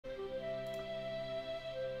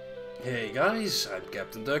Hey guys, I'm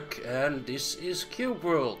Captain Duck and this is Cube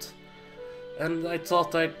World. And I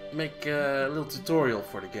thought I'd make a little tutorial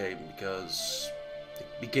for the game because the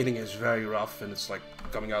beginning is very rough and it's like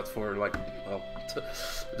coming out for like, well,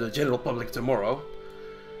 the general public tomorrow.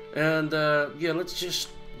 And yeah, let's just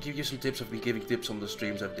give you some tips. I've been giving tips on the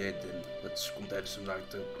streams I've did, and let's condense them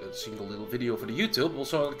like a single little video for the YouTube.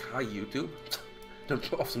 Also, like, hi YouTube.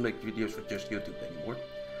 Don't often make videos for just YouTube anymore.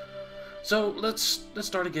 So let's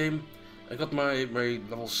start a game. I got my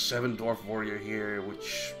level 7 Dwarf Warrior here,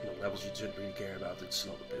 which levels you shouldn't really care about. It's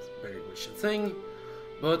not a very much a thing.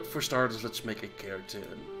 But for starters, let's make a character.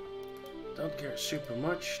 Don't care super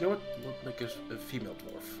much. You know what? We'll make a female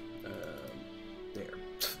dwarf. There.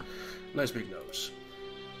 Nice big nose.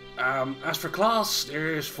 As for class,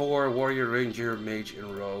 there is for Warrior, Ranger, Mage,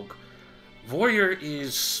 and Rogue. Warrior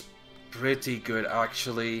is pretty good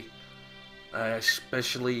actually.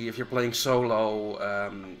 Especially if you're playing solo.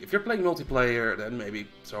 If you're playing multiplayer, then maybe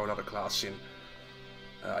throw another class in,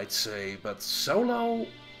 I'd say. But solo,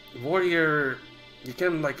 Warrior, you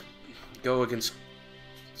can like go against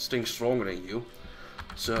things stronger than you.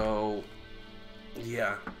 So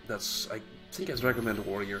yeah, I think I'd recommend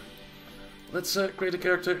Warrior. Let's create a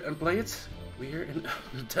character and play it. We're in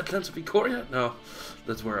the Deadlands of Ikoria? No,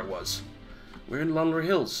 that's where I was. We're in Lunler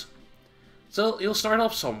Hills. So you'll start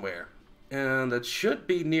off somewhere. And that should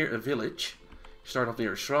be near a village. Start off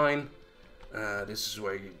near a shrine. This is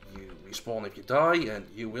where you respawn if you die, and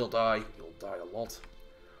you will die. You'll die a lot.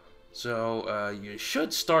 So you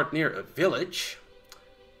should start near a village.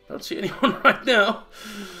 Don't see anyone right now.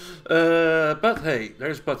 But hey,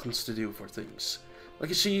 there's buttons to do for things. Like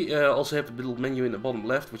you see, also have the little menu in the bottom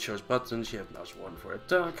left, which shows buttons. You have mouse 1 for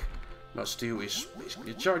attack. Mouse 2 is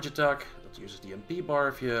basically a charge attack. That uses the MP bar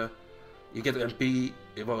if you get MP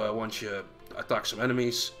once you attack some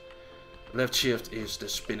enemies. Left shift is the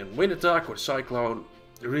spin and win attack or the cyclone.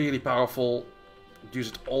 Really powerful. Use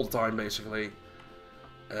it all the time basically.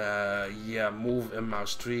 Yeah, move and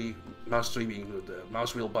mouse 3. Mouse 3 being the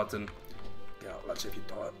mouse wheel button. Yeah, let's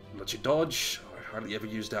you dodge. I hardly ever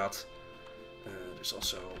use that. There's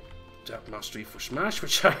also tap mouse 3 for smash,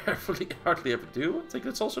 which I hardly ever do. I think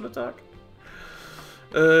that's also an attack.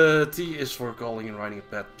 T is for calling and riding a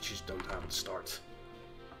pet, but you just don't have at the start.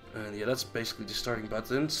 And yeah, that's basically the starting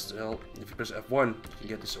buttons. Well, if you press F1, you can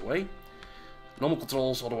get this away. Normal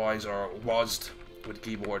controls otherwise are WASD with the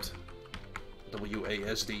keyboard.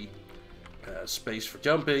 WASD. Space for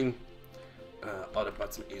jumping. Other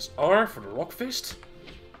button is R for the rock fist.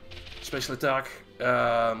 Special attack.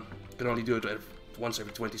 Can only do it once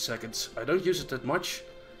every 20 seconds. I don't use it that much,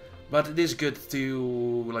 but it is good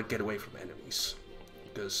to like get away from enemies.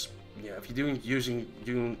 Because yeah, if you're do it using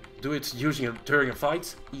it during a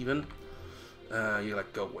fight, even you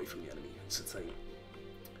like go away from the enemy. It's the thing.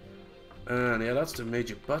 And yeah, that's the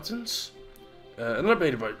major buttons.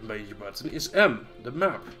 Another major button is M, the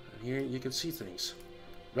map. And here you can see things.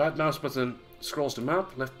 Right mouse button scrolls the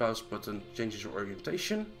map. Left mouse button changes your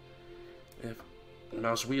orientation. If the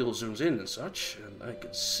mouse wheel zooms in and such, and I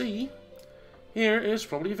can see here is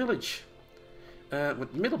probably a village.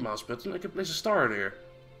 With the middle mouse button, I can place a star there,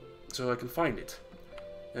 so I can find it.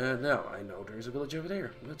 Now I know there is a village over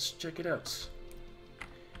there. Let's check it out.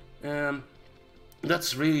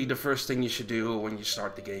 That's really the first thing you should do when you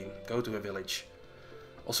start the game. Go to a village.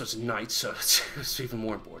 Also, it's night, so it's even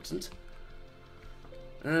more important.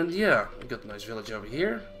 And yeah, we got a nice village over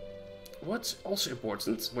here. What's also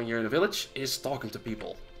important when you're in a village is talking to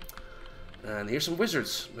people. And here's some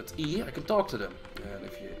wizards. With E, I can talk to them. And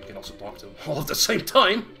if you can also talk to them all at the same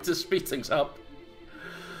time to speed things up.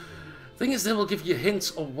 Thing is, they will give you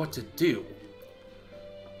hints of what to do.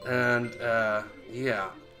 And yeah,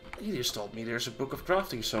 he just told me there's a book of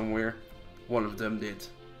crafting somewhere. One of them did.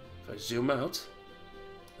 If I zoom out,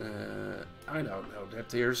 I don't know that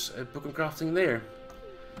there's a book of crafting there.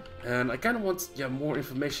 And I kind of want more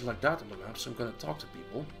information like that on the map, so I'm gonna talk to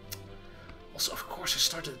people. Also, of course, I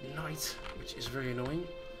started at night, which is very annoying.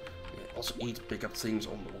 Yeah, also E to pick up things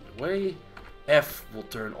on the way. F will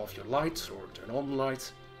turn off your light or turn on the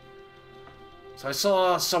light. So I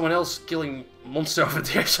saw someone else killing a monster over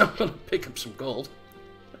there, so I'm gonna pick up some gold.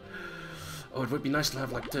 Oh, it would be nice to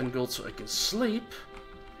have like 10 gold so I can sleep.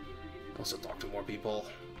 Also talk to more people.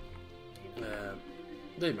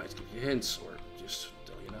 They might give you hints or just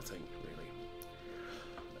tell you nothing, really.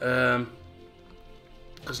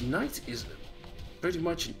 Because night is pretty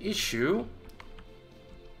much an issue.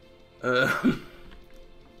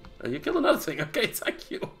 You killed another thing. Okay,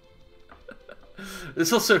 thank you.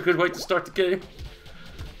 It's also a good way to start the game.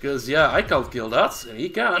 Because, yeah, I can't kill that, and he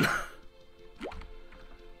can.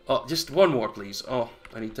 Oh, just one more, please. Oh,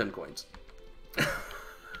 I need 10 coins.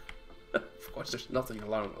 Of course, there's nothing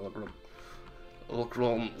along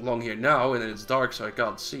here now, and it's dark, so I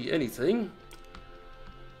can't see anything.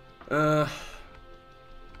 Well,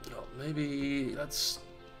 maybe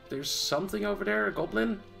there's something over there, a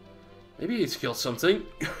goblin? Maybe he's killed something.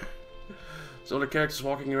 There's other characters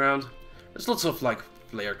walking around. There's lots of, like,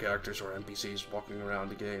 player characters or NPCs walking around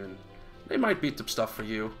the game, and they might beat up stuff for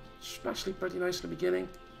you. It's actually pretty nice in the beginning.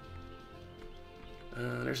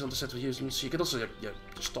 There's another set of usements. You can also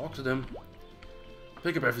just talk to them.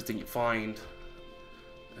 Pick up everything you find.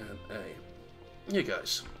 And hey, you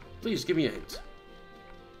guys, please give me a hint.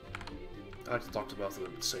 I like to talk to both of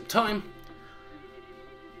them at the same time.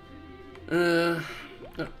 Oh,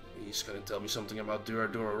 he's gonna tell me something about Dura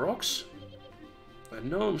Dura rocks. A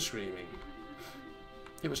gnome screaming.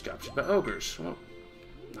 He was captured by ogres. Well,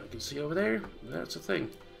 I can see over there. That's a thing.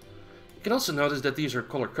 You can also notice that these are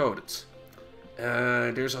color-coded.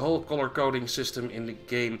 There's a whole color-coding system in the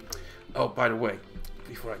game. Oh, by the way,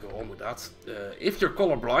 before I go on with that, if you're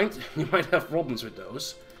colorblind, you might have problems with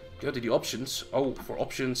those. Go to the options. Oh, for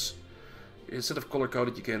options, instead of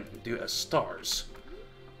color-coded, you can do as stars.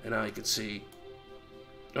 And now you can see,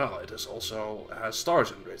 well, it also has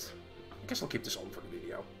stars under it. I guess I'll keep this on for the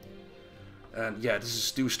video. And yeah, this is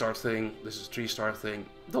a 2-star thing, this is a 3-star thing.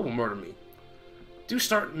 Double murder me.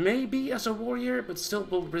 2-star maybe as a warrior, but still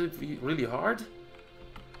will be really hard.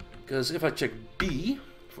 Because if I check B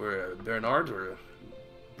for Bernard or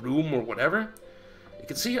Broom or whatever, you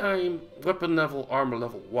can see I'm weapon level, armor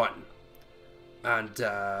level 1. And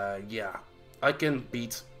yeah, I can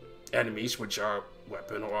beat enemies which are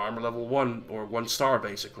weapon or armor level 1 or 1 star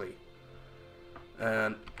basically.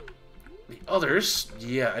 And the others,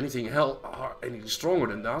 yeah, anything stronger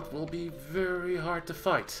than that will be very hard to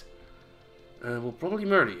fight. And will probably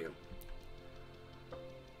murder you.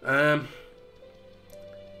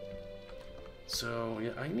 So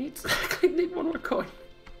yeah, I need one more coin.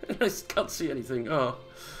 I can't see anything. Oh,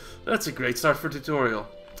 that's a great start for tutorial.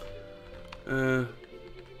 A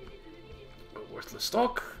worthless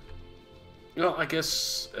stock. Well, I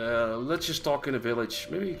guess let's just talk in a village.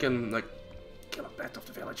 Maybe you can like kill a pet of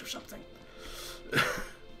the village or something.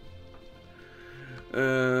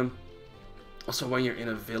 Also, when you're in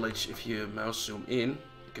a village, if you mouse zoom in,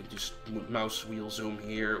 you can just mouse wheel zoom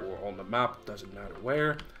here or on the map, doesn't matter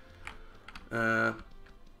where.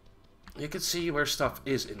 You can see where stuff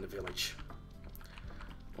is in the village.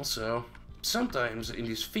 Also, sometimes in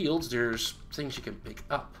these fields there's things you can pick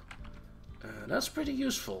up. That's pretty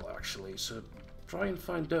useful actually, so try and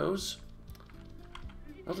find those.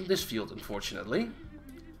 Not in this field, unfortunately.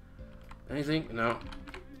 Anything? No.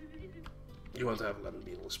 You won't have 11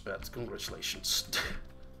 beetles, but congratulations.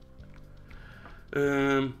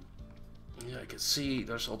 Yeah, I can see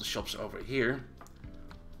there's all the shops over here.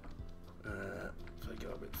 If I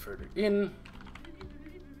go a bit further in,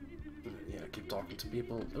 yeah, keep talking to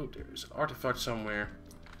people. Oh, there's an artifact somewhere.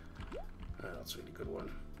 That's a really good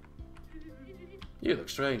one. You look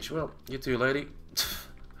strange. Well, you too, lady.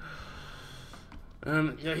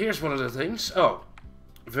 Yeah, here's one of the things. Oh,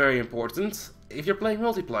 very important. If you're playing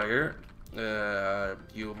multiplayer,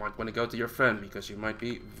 you might want to go to your friend because you might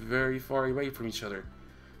be very far away from each other.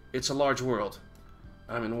 It's a large world.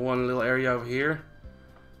 I'm in one little area over here.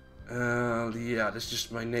 Yeah, this is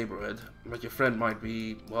just my neighborhood. But your friend might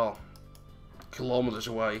be, well, kilometers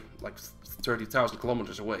away, like 30,000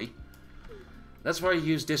 kilometers away. That's why you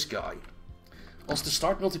use this guy. Also, to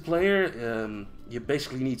start multiplayer, you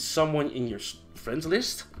basically need someone in your friends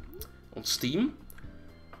list on Steam.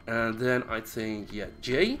 And then I think, yeah,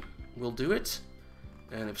 Jay will do it.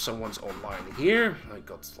 And if someone's online here, I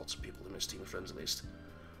got lots of people in my Steam friends list.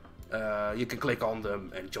 You can click on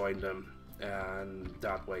them and join them. And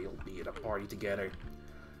that way you'll be in a party together.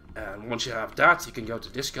 And once you have that, you can go to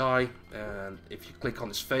this guy. And if you click on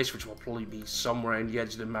his face, which will probably be somewhere in the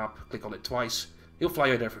edge of the map, click on it twice, he'll fly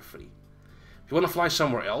you there for free. If you want to fly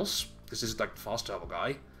somewhere else, this is like the fast travel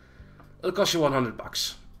guy, it'll cost you 100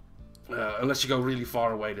 bucks. Unless you go really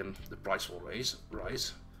far away, then the price will rise.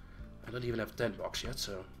 I don't even have 10 bucks yet,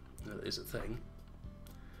 so that is a thing.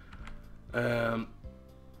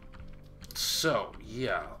 So,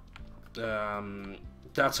 yeah.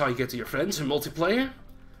 That's how you get to your friends in multiplayer.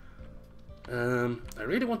 I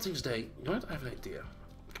really want things today. You know what? I have an idea.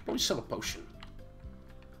 I could probably sell a potion.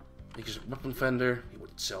 Because a weapon vendor, he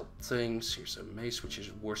would sell things. Here's a mace, which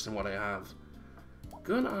is worse than what I have.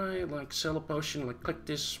 Could I, like, sell a potion? Like, click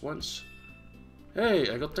this once. Hey,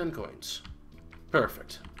 I got 10 coins.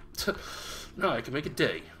 Perfect. Now I can make a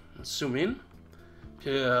day. Let's zoom in.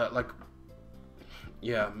 Like,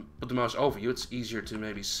 yeah, put the mouse over you, it's easier to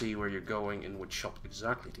maybe see where you're going and which shop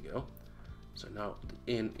exactly to go. So now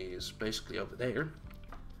the inn is basically over there.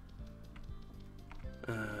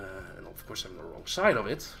 And of course I'm on the wrong side of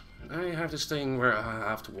it. I have this thing where I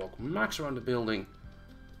have to walk max around the building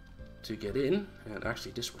to get in. And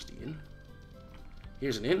actually this was the inn.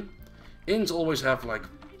 Here's an inn. Inns always have like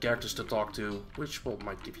characters to talk to, which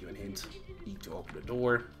might give you a hint. Need to open the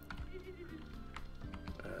door.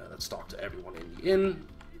 Let's talk to everyone in the inn.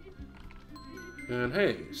 And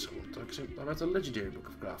hey, someone talks about the legendary book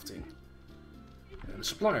of crafting. And the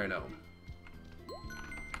supplier now.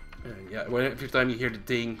 And yeah, every time you hear the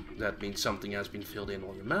ding, that means something has been filled in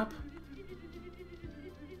on your map.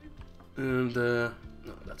 And no,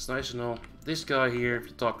 that's nice and all. This guy here, if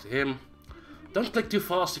you talk to him, don't click too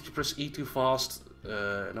fast. If you press E too fast,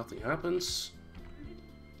 nothing happens.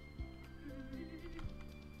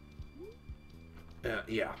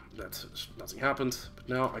 Yeah, nothing happened. But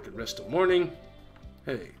now I can rest till morning.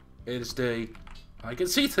 Hey, it is day. I can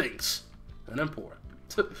see things. And I'm poor.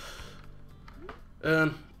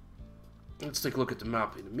 Let's take a look at the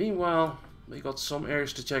map in the meanwhile. We got some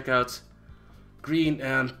areas to check out. Green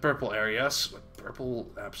and purple areas. Like purple,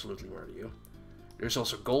 absolutely murder you. There's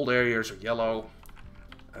also gold areas or yellow.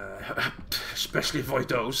 Especially avoid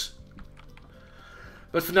those.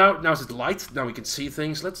 But for now it's light. Now we can see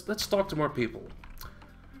things. Let's talk to more people.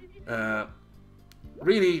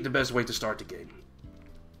 Really the best way to start the game.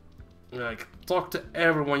 Like, talk to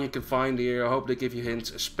everyone you can find here. I hope they give you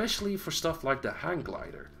hints, especially for stuff like the hang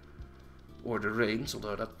glider. Or the reins,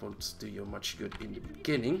 although that won't do you much good in the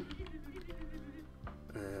beginning.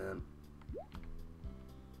 Yeah,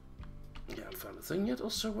 I haven't found a thing yet.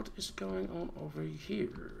 Also, what is going on over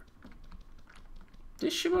here?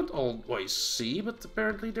 This you won't always see, but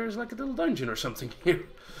apparently there's like a little dungeon or something here.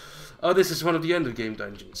 Oh, this is one of the end of game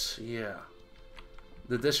dungeons. Yeah.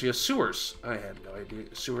 The Desria sewers. I had no idea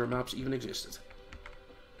sewer maps even existed.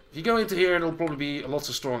 If you go into here, there'll probably be lots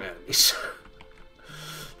of strong enemies.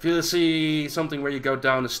 If you see something where you go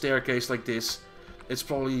down a staircase like this, it's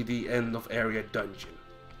probably the end of area dungeon.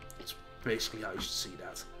 It's basically how you should see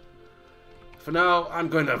that. For now, I'm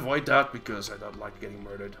going to avoid that because I don't like getting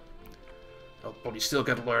murdered. I'll probably still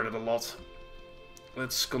get murdered a lot.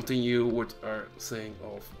 Let's continue with our thing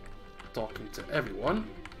of talking to everyone.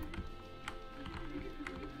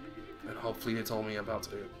 And hopefully they told me about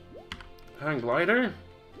the hang glider.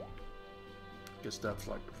 Guess that's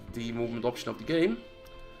like the movement option of the game.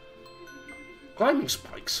 Climbing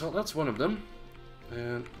spikes, so that's one of them.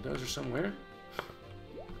 And those are somewhere.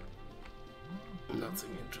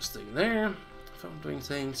 Nothing interesting there. Phone doing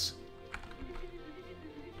things.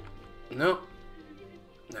 No.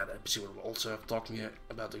 Now that NPC will also talk to me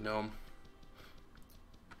about the gnome.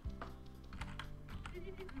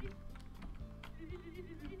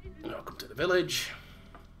 Welcome to the village.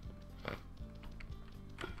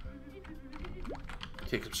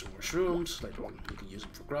 Pick up some more shrooms. Later on, you can use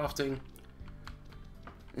them for crafting.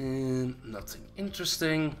 And nothing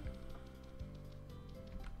interesting.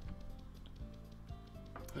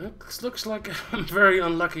 It looks like I'm very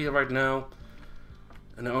unlucky right now.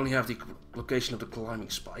 And I only have the location of the climbing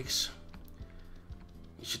spikes.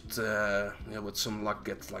 You should, yeah, with some luck,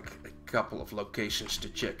 get like a couple of locations to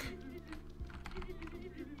check.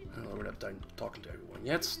 We're not done talking to everyone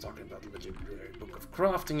yet. Talking about the legendary book of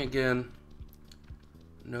crafting again.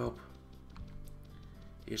 Nope.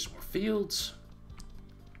 Here's some more fields.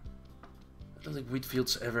 I don't think wheat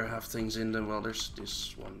fields ever have things in them. Well, there's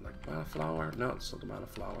this one like mana flower. No, it's not the mana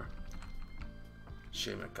flower.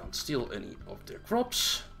 Shame I can't steal any of their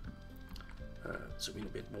crops. Zoom in a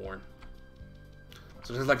bit more.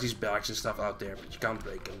 So there's like these bags and stuff out there, but you can't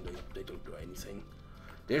break them. They don't do anything.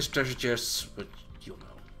 There's treasure chests, but you'll know.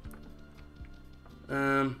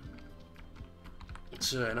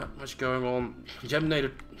 It's not much going on.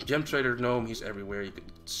 Gem trader gnome, he's everywhere. You can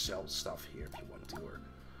sell stuff here if you want to, or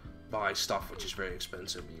buy stuff which is very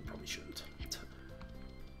expensive and you probably shouldn't.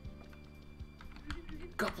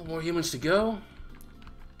 Couple more humans to go.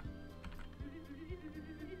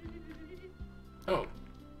 Oh.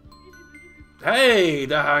 Hey,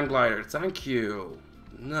 the hang glider, thank you.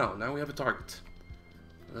 No, now we have a target.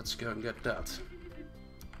 Let's go and get that.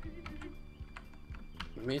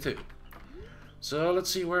 Me too. So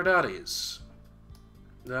let's see where that is.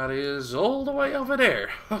 That is all the way over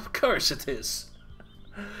there. Of course it is.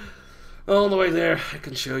 All the way there. I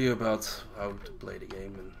can show you about how to play the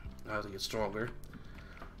game and how to get stronger.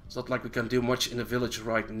 It's not like we can do much in the village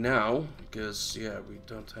right now, because yeah, we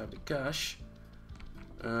don't have the cash.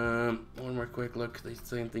 One more quick look. They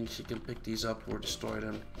think she can pick these up or destroy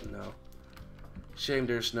them. No. Shame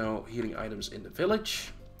there's no healing items in the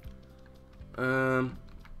village.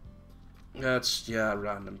 That's, yeah,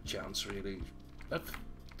 random chance, really. I've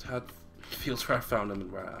had fields where I found them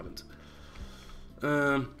and where I haven't.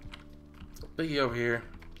 Piggy over here.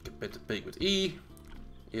 Can pit the pig with E.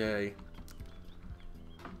 Yay.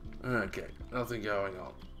 Okay, nothing going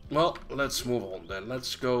on. Well, let's move on then.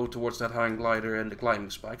 Let's go towards that hang glider and the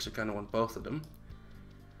climbing spikes. I kind of want both of them.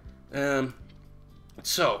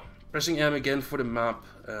 So, pressing M again for the map.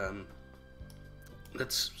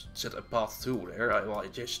 Let's set a path to there. Well, I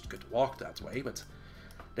just could walk that way, but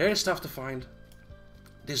there is stuff to find.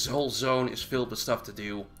 This whole zone is filled with stuff to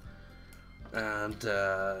do. And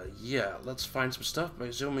yeah, let's find some stuff by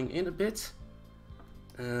zooming in a bit.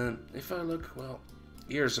 And if I look, well,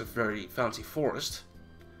 here's a very fancy forest.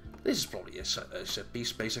 This is probably a set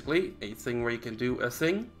piece, basically. A thing where you can do a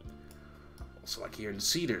thing. Also, like here in the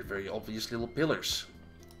cedar, very obvious little pillars.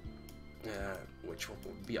 Which will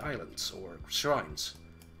be islands or shrines.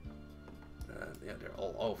 Yeah, they're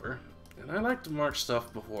all over. And I like to mark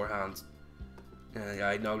stuff beforehand. Yeah,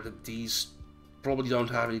 I know that these probably don't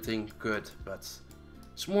have anything good, but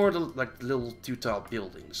it's more like little two-tile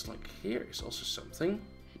buildings. Like here is also something.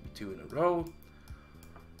 2 in a row.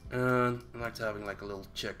 And I like having like a little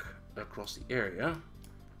check across the area.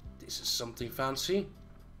 This is something fancy.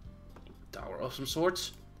 Tower of some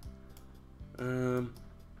sorts.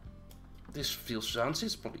 This feels fancy.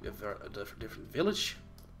 It's probably a different village.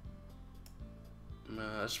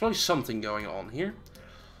 There's probably something going on here.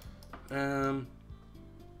 Not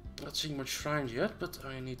seeing much shrines yet, but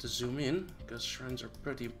I need to zoom in, because shrines are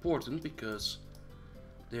pretty important, because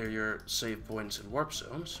they're your save points and warp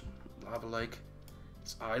zones. Lava Lake.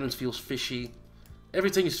 This island feels fishy.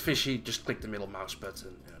 Everything is fishy, just click the middle mouse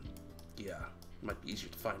button, and yeah, might be easier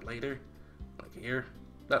to find later. Like here,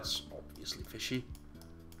 that's obviously fishy.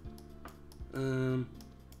 Here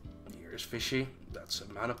is fishy, that's a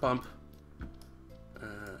mana pump.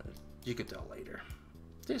 You can tell later.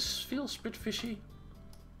 This feels a bit fishy.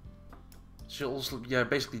 So also, yeah,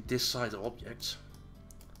 basically this side of objects.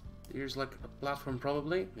 Here's like a platform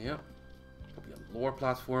probably, yeah. Probably a lore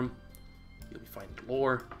platform. You'll be finding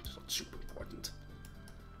lore, it's not super important.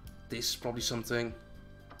 This is probably something.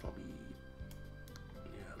 Probably,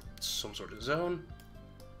 yeah, some sort of zone.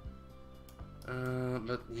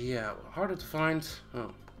 But yeah, harder to find.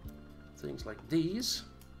 Oh, things like these.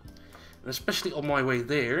 And especially on my way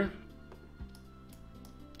there,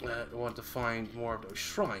 I want to find more of those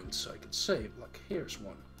shrines so I can save. Like, here's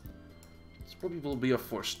one. This probably will be our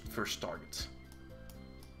first target.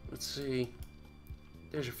 Let's see.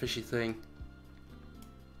 There's a fishy thing.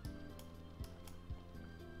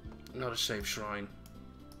 Another safe shrine.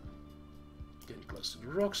 Getting close to the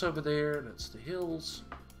rocks over there. That's the hills.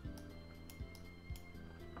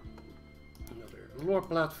 Another lore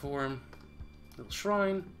platform. Little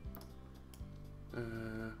shrine.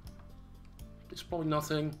 There's probably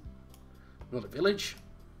nothing. Another village.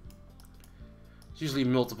 It's usually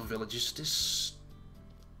multiple villages. This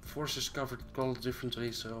forest is covered color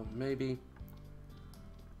differently, so maybe.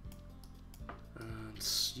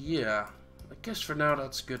 Yeah, I guess for now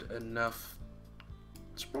that's good enough.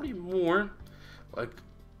 It's probably more. Like,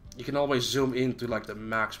 you can always zoom into like the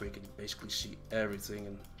max where you can basically see everything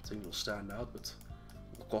and things will stand out, but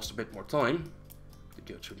it will cost a bit more time to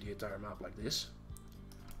go through the entire map like this.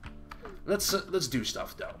 Let's do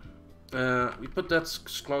stuff though. We put that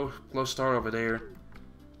glow star over there.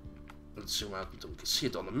 Let's zoom out until we can see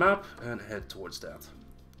it on the map and head towards that.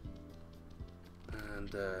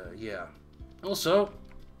 And yeah. Also,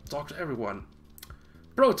 talk to everyone.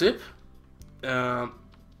 Pro tip: the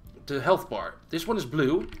health bar. This one is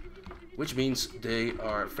blue, which means they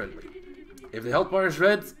are friendly. If the health bar is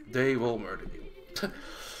red, they will murder you,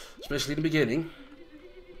 especially in the beginning.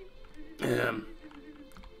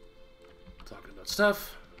 Talking about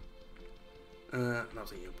stuff.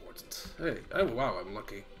 Nothing important. Hey, oh wow, I'm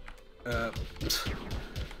lucky.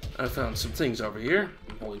 I found some things over here.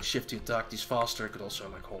 I'm holding shift to attack these faster. I could also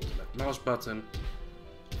like hold the left mouse button.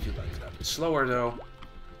 If you like that a bit slower though.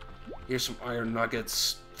 Here's some iron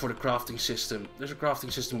nuggets for the crafting system. There's a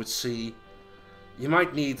crafting system with C. You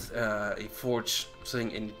might need a forge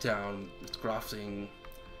thing in town with crafting.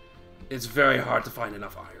 It's very hard to find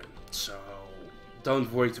enough iron, so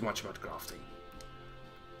don't worry too much about crafting.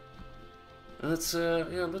 Let's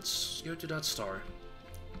yeah, let's go to that star.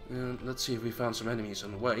 And let's see if we found some enemies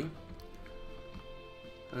on the way.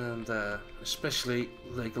 And especially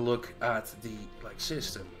take a look at the like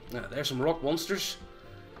system. Now, there's some rock monsters.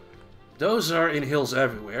 Those are in hills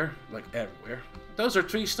everywhere, like everywhere. Those are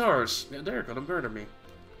 3 stars. Yeah, they're gonna murder me.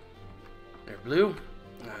 They're blue.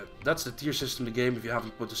 That's the tier system in the game if you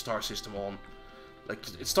haven't put the star system on. Like,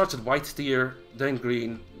 it starts at white tier, then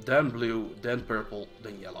green, then blue, then purple,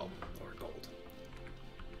 then yellow, or gold.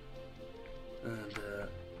 And,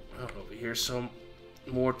 over here some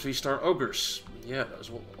more 3-star ogres. Yeah,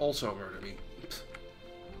 those will also murder me.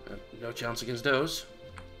 No chance against those.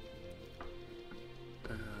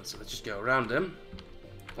 So let's just go around them.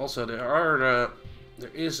 Also, there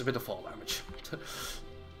is a bit of fall damage.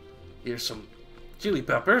 Here's some chili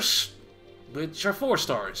peppers, which are 4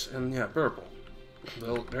 stars, and yeah, purple.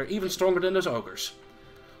 Well, they're even stronger than those ogres.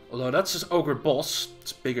 Although that's his ogre boss,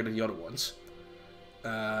 it's bigger than the other ones.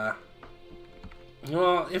 Well,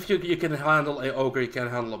 if you can handle a ogre, you can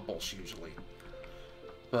handle a boss usually.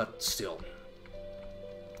 But still,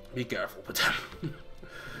 be careful with them.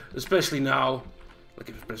 Especially now, like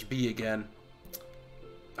if you press B again,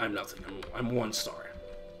 I'm nothing. I'm 1 star.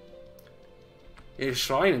 Here's a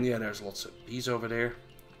shrine, and yeah, there's lots of bees over there.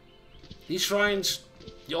 These shrines,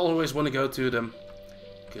 you always want to go to them,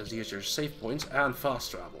 because these are your save points and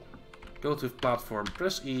fast travel. Go to the platform,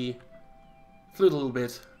 press E, flute a little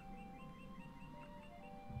bit,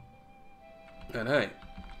 and hey,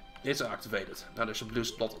 it's activated. Now there's a blue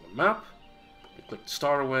spot on the map. You click the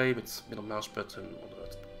star away with middle mouse button, although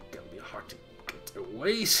it can be hard to get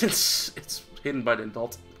away since it's hidden by the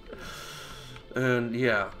dot. And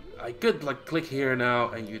yeah, I could like click here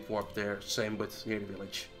now and you'd warp there. Same with near the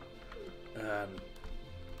village.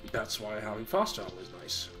 That's why having fast travel is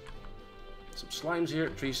nice. Some slimes here,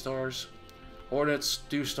 3 stars. Hornets,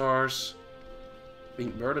 2 stars.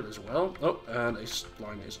 Being murdered as well. Oh, and a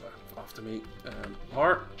slime is after me. And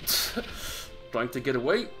R. Trying to get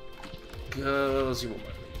away. Because he won't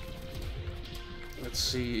let me. Let's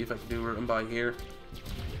see if I can do a run by here.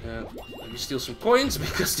 And maybe steal some coins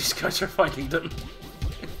because these guys are fighting them.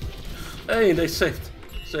 Hey, they saved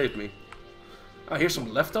me. Ah, here's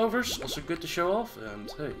some leftovers, also good to show off. And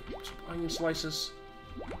hey, some onion slices.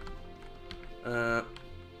 Yeah,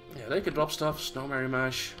 they can drop stuff. Snow Mary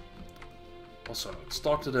Mash. Also, let's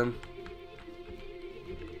talk to them.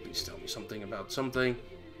 Please tell me something about something.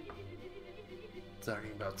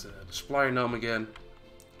 Talking about the supplier gnome again.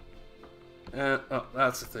 Oh,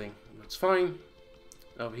 that's the thing. That's fine.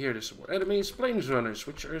 Over here, there's some more enemies. Plains runners,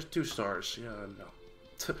 which are 2 stars. Yeah, no.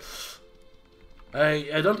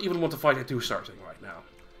 I don't even want to fight a 2-star thing right now.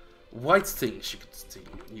 White things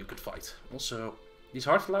you could fight. Also, these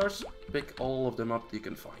heart flowers, pick all of them up you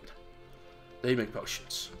can find. They make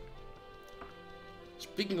potions.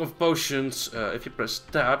 Speaking of potions, if you press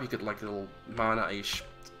tab, you get like a little mana-ish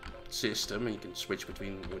system, and you can switch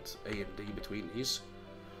between with A and D between these.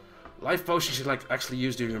 Life potions you like actually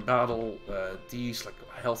use during a battle. These like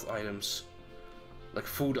health items, like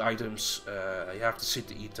food items, you have to sit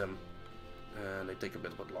to eat them. And they take a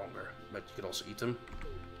bit longer, but you can also eat them.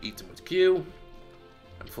 Eat them with Q.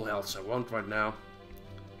 I'm full health, so I won't right now.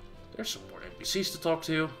 There's some more NPCs to talk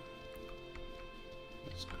to.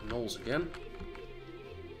 There's gnolls again.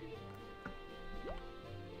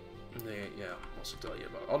 They, yeah, also tell you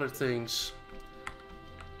about other things.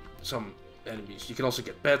 Some enemies. You can also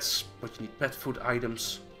get pets, but you need pet food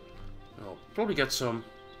items. I'll probably get some,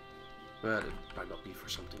 but it might not be for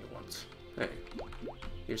something you want. Hey,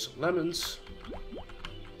 here's some lemons.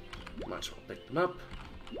 Might as well pick them up.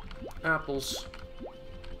 Apples.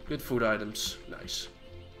 Good food items. Nice.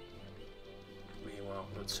 Meanwhile,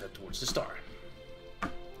 let's head towards the star.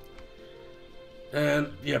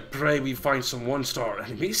 And yeah, pray we find some 1-star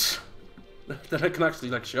enemies that I can actually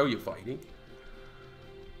like show you fighting.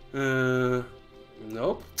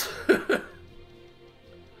 Nope.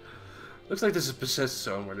 Looks like this is a possessed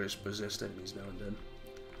zone where there's possessed enemies now and then.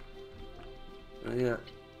 Yeah.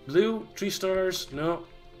 Blue, 3 stars. No.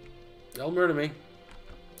 They'll murder me.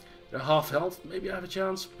 They're half health. Maybe I have a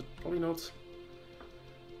chance, but probably not.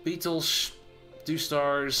 Beetles, 2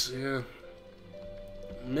 stars. Yeah.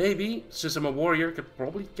 Maybe. Since I'm a warrior, I could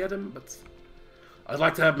probably get him, but I'd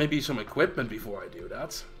like to have maybe some equipment before I do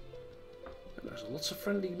that. And there's lots of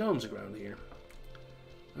friendly gnomes around here.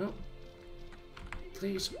 Well,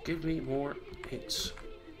 please give me more hits.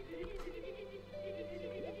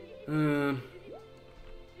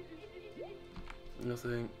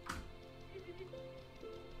 Nothing.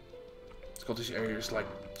 Scottish areas like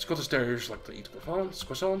Scottish terriers like to eat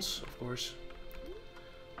croissants, of course.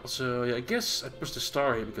 Also, yeah, I guess I pushed the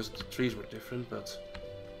star here because the trees were different, but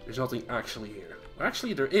there's nothing actually here. Well,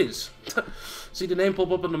 actually, there is. See the name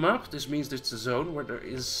pop up on the map? This means it's a zone where there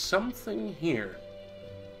is something here.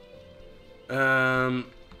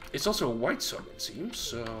 It's also a white zone, it seems,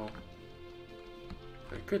 so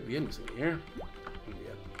there could be anything here.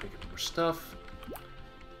 Yeah, pick up more stuff.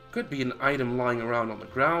 Could be an item lying around on the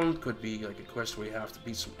ground. Could be like a quest where you have to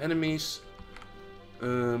beat some enemies.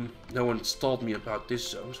 No one's told me about this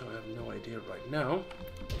zone, so I have no idea right now.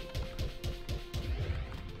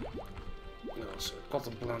 So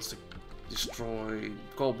cotton plants to destroy,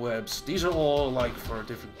 cobwebs. These are all like for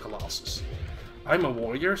different classes. I'm a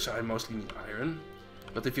warrior, so I mostly need iron.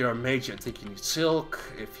 But if you're a mage, I think you need silk.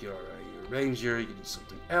 If you're a ranger, you need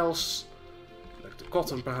something else. Like the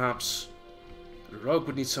cotton, perhaps. The rogue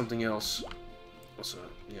would need something else. Also,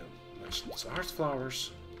 yeah, nice heart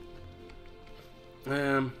flowers.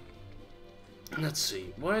 Let's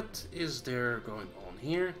see, what is there going on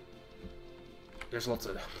here? There's lots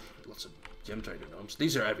of gem trader gnomes.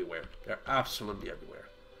 These are everywhere. They're absolutely everywhere.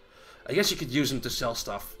 I guess you could use them to sell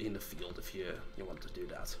stuff in the field if you want to do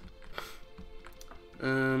that.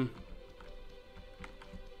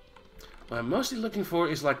 What I'm mostly looking for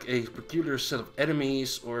is like a peculiar set of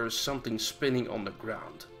enemies or something spinning on the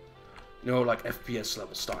ground. You know, like FPS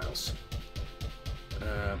level styles.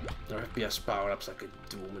 Or FPS power-ups like a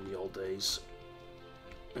Doom in the old days.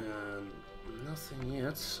 Nothing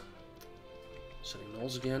yet. Setting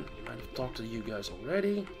nulls again. Might have talked to you guys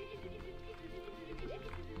already.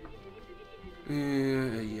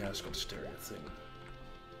 Yeah, it's got the stereo thing.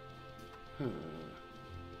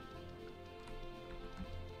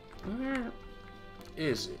 Where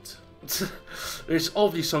is it? There's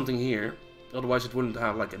obviously something here. Otherwise it wouldn't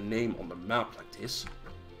have like a name on the map like this.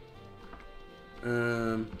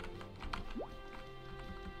 I'm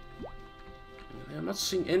not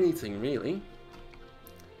seeing anything really.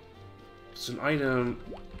 It's an item.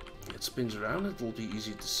 It spins around. It will be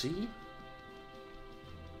easy to see.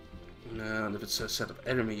 And if it's a set of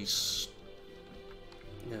enemies,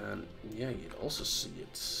 yeah, you'd also see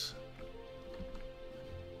it.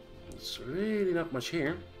 It's really not much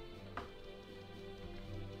here.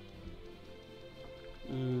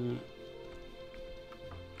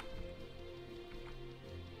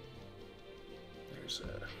 There's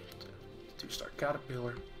a 2-star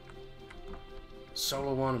caterpillar.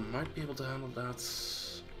 Solo one might be able to handle that.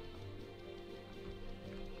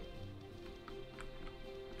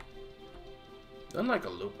 Done like a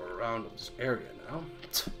loop around this area now.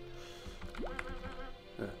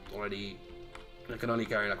 Already, I can only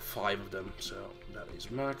carry like 5 of them, so that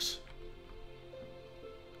is max.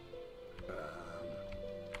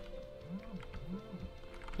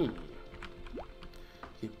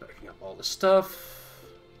 Keep packing up all the stuff.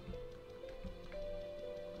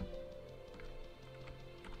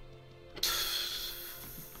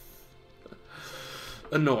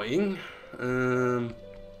 Annoying. Probably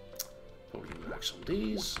max on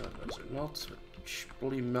these. Those are not. But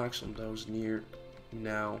probably max on those near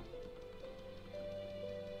now.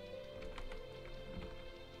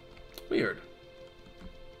 Weird.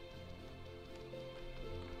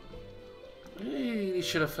 He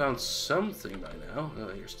should have found something by now. Oh,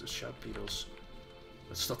 here's the sharp beetles.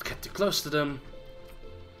 Let's not get too close to them.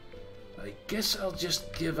 I guess I'll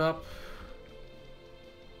just give up.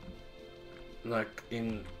 Like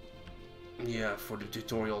in, yeah, for the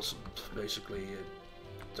tutorials, basically,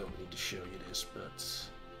 I don't need to show you this, but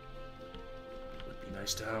it would be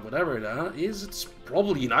nice to have whatever that is. It's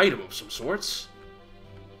probably an item of some sorts.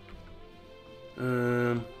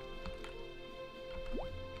 Probably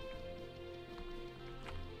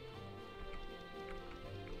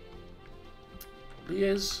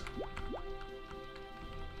is.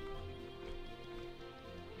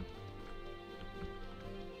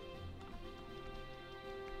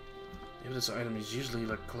 If this item is usually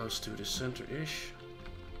like close to the center-ish.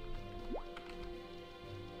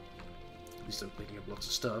 At least I'm picking up lots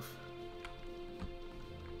of stuff.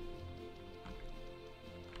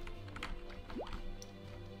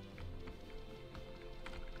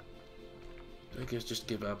 I guess just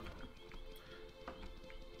give up.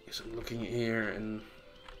 Guess I'm looking here and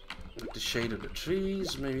like the shade of the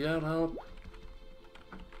trees, maybe that'll help.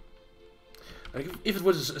 Like if it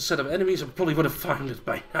was a set of enemies, I probably would have found it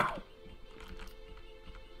by now.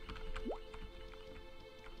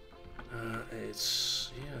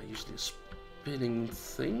 It's, yeah, usually a spinning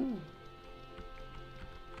thing.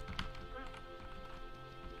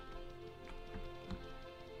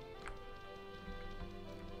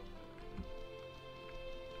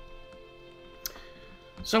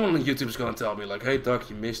 Someone on YouTube is gonna tell me like, hey Doug,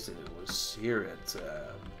 you missed it. It was here at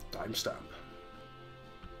timestamp.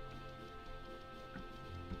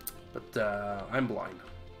 But I'm blind.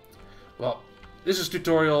 Well, this is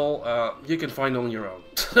tutorial. You can find on your own.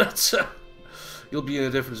 That's you'll be in a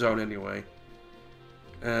different zone anyway.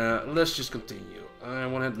 Let's just continue. I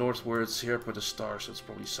want to head northwards. Here I put a star, so it's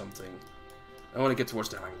probably something. I want to get towards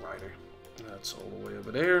the hang glider. That's all the way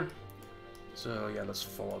over there. So yeah, let's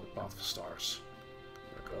follow the path of stars.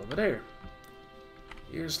 Go over there.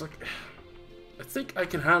 Here's like... I think I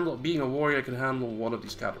can handle... Being a warrior, I can handle one of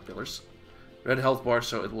these caterpillars. Red health bar,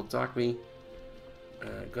 so it will attack me.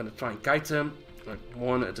 Gonna try and kite them. Like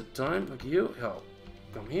one at a time, like you. Hell,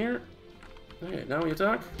 come here. Okay, now we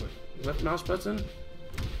attack. Left mouse button.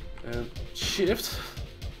 And shift.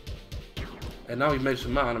 And now we made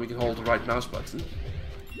some mana, we can hold the right mouse button.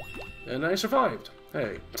 And I survived.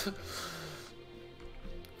 Hey.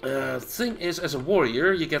 Thing is, as a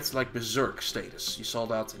warrior, you get like berserk status. You saw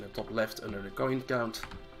that in the top left under the coin count.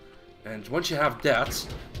 And once you have that,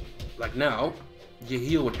 like now, you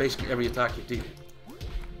heal with basically every attack you do.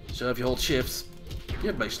 So if you hold shift,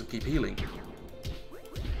 you basically keep healing.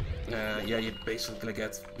 Yeah, you're basically gonna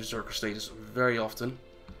get berserker status very often.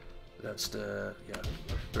 That's the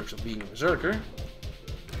perks of being a berserker.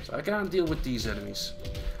 So I can't deal with these enemies.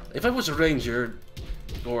 If I was a ranger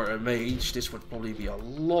or a mage, this would probably be a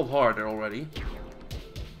lot harder already.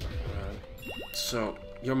 So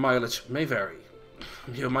your mileage may vary.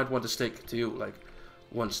 You might want to stick to like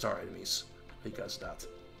 1-star enemies because that.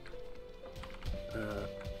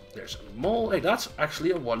 There's a mole. Hey, that's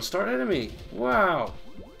actually a 1-star enemy. Wow.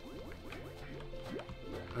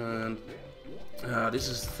 And this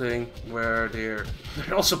is the thing where they're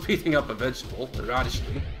also beating up a vegetable, the radish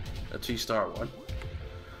thing, a 3-star one.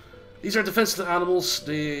 These are defensive animals.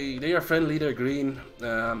 They are friendly. They're green.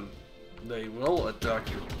 They will attack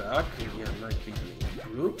you back. Yeah, might be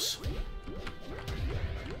in groups.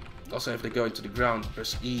 Also, if they go into the ground,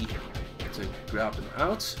 press E to grab them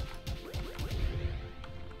out.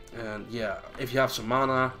 And yeah, if you have some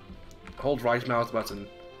mana, hold right mouse button,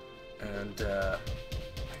 and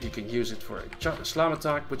you can use it for a slam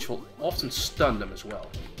attack, which will often stun them as well.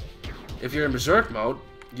 If you're in berserk mode,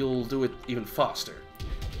 you'll do it even faster.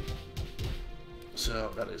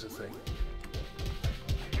 So that is a thing.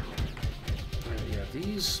 And yeah,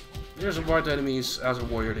 there's some white enemies. As a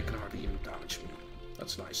warrior, they can hardly even damage me.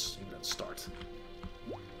 That's nice. Even at the start.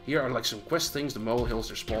 Here are like some quest things. The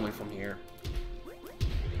molehills are spawning from here.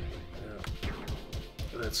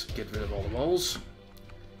 Let's get rid of all the moles.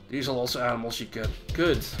 These are also animals you could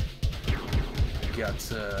get in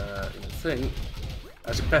the thing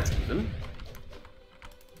as a pet even.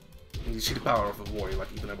 And you see the power of a warrior,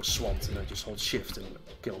 like even I was swamped and I just hold shift and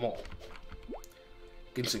kill them all.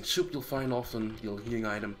 Ginseng soup you'll find often, you'll healing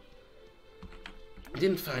item.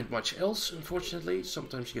 Didn't find much else, unfortunately.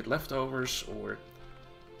 Sometimes you get leftovers or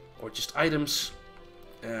just items.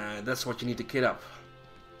 That's what you need to kit up.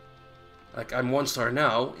 Like I'm 1-star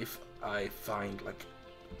now. If I find like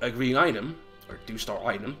a green item or 2-star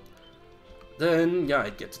item, then yeah,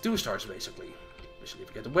 I'd get the 2 stars basically. Especially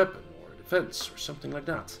if I get a weapon or a defense or something like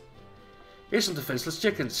that. Here's some defenseless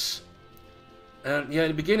chickens. And yeah, in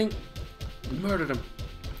the beginning, murder them.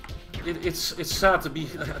 It's sad to be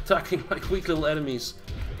attacking like weak little enemies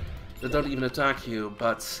that don't even attack you,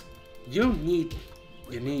 but you need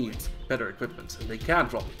better equipment, and they can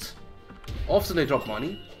drop it. Often they drop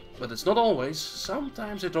money, but it's not always.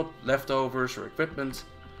 Sometimes they drop leftovers or equipment.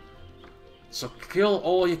 So kill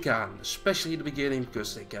all you can, especially in the beginning,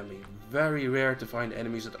 because they can be very rare to find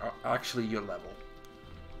enemies that are actually your level.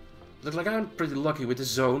 Look, like I'm pretty lucky with this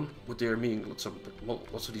zone, with there being lots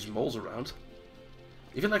of these moles around.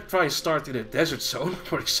 If you like try to start in a desert zone,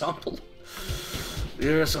 for example,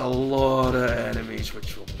 there's a lot of enemies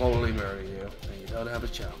which will probably murder you, and you don't have a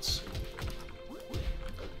chance.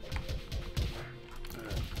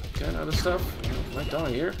 Okay, other stuff. I might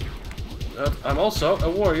die here. I'm also a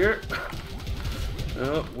warrior.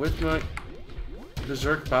 With my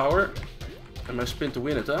berserk power and my spin to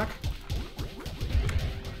win attack.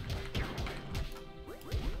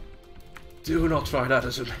 Do not try that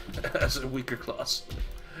as a weaker class.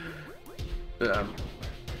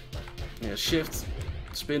 Yeah, shift,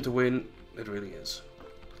 spin to win, it really is.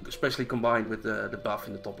 Especially combined with the buff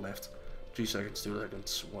in the top left. 3 seconds, 2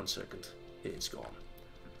 seconds, 1 second, it's gone.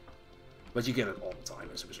 But you get it all the time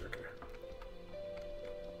as a berserker.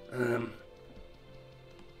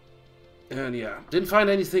 And yeah, didn't find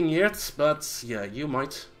anything yet, but yeah, you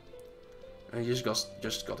might. And you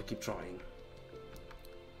just gotta keep trying.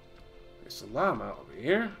 There's a llama over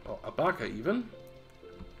here, or a baka even.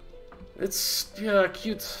 It's, yeah,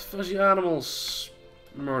 cute, fuzzy animals.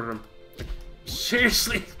 Murder them. Like,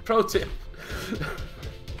 seriously, pro tip.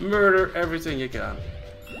 Murder everything you can.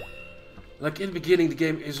 Like in the beginning, the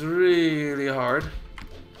game is really hard.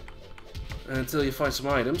 Until you find some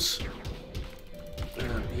items.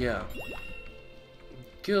 And yeah.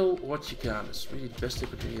 Kill what you can. It's really the best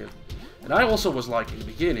tip I can give. And I also was like in the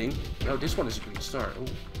beginning. Oh, this one is a green star. Ooh.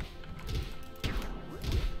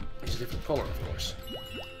 different color, of course.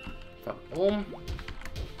 Found a bomb.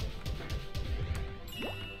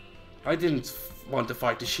 I didn't want to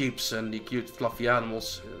fight the sheeps and the cute fluffy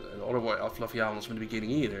animals, and other fluffy animals from the beginning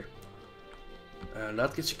either. And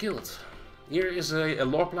that gets you killed. Here is a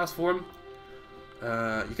lore platform.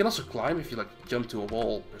 You can also climb if you like jump to a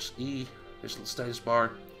wall. Press E. There's a little status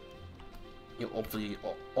bar. You'll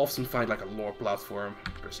often find like a lore platform.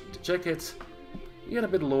 Press E to check it. You get a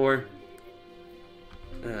bit of lore.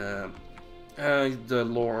 The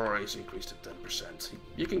lore is increased to 10%.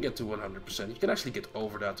 You can get to 100%. You can actually get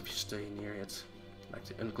over that if you stay near it. I like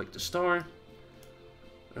to unclick the star.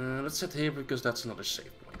 Let's set here because that's another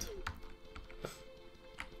save point.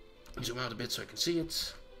 Zoom out a bit so I can see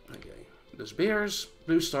it. Okay. There's bears.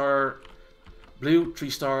 Blue star. Blue, 3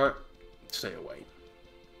 star. Stay away.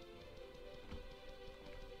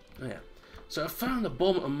 Oh, yeah. So I found a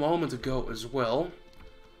bomb a moment ago as well.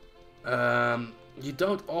 You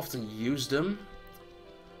don't often use them.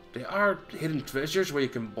 They are hidden treasures where you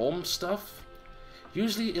can bomb stuff.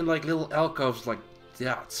 Usually in like little alcoves like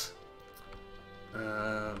that.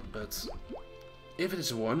 But if it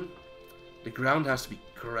is one, the ground has to be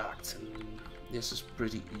cracked. And this is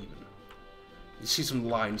pretty even. You see some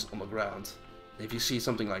lines on the ground. If you see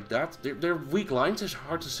something like that, they're weak lines, it's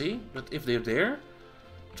hard to see. But if they're there,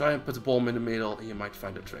 try and put a bomb in the middle and you might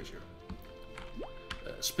find a treasure.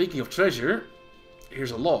 Speaking of treasure,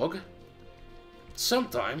 here's a log.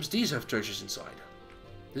 Sometimes these have treasures inside.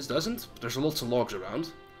 This doesn't, but there's lots of logs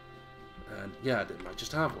around. And yeah, they might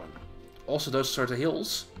just have one. Also those sort of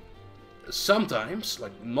hills. Sometimes,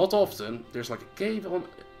 like not often, there's like a cave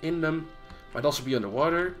in them. Might also be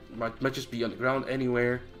underwater. Might just be on the ground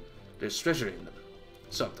anywhere. There's treasure in them.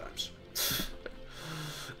 Sometimes.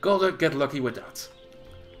 Gotta get lucky with that.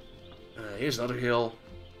 Here's another hill.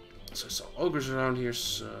 So some ogres around here,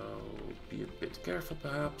 so be a bit careful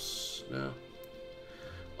perhaps. No.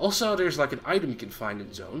 Also, there's like an item you can find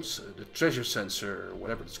in zones, the treasure sensor, or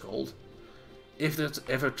whatever it's called. If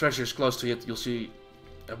a treasure is close to it, you'll see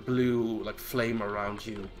a blue like flame around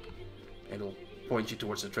you, and it'll point you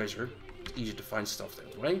towards the treasure. It's easier to find stuff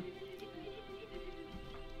that way.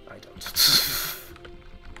 I don't.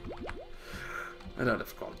 I don't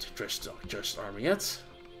have quality trust armor yet.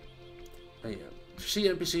 Yeah. If you see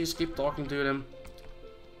NPCs, keep talking to them.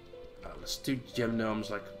 There's 2 gem gnomes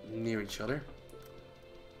like near each other.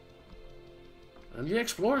 And you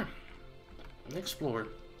explore. Explore.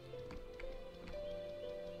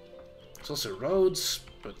 There's also roads,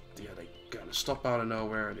 but yeah, they kind of stop out of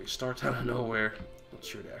nowhere. They start out of nowhere. Not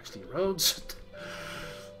sure they're actually roads.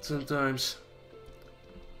 Sometimes.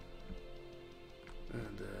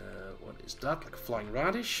 And what is that? Like a flying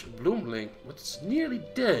radish? Bloomling, but it's nearly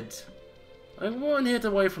dead. I'm 1 hit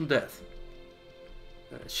away from death.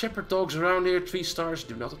 Shepherd dogs around here, 3 stars,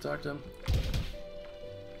 do not attack them.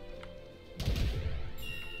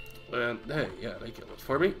 And hey, yeah, they killed it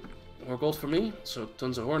for me. More gold for me, so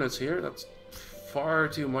tons of hornets here, that's far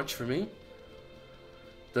too much for me.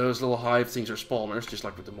 Those little hive things are spawners, just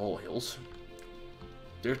like with the molehills.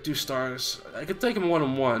 They're 2 stars, I could take them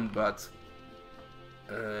 1-on-1, but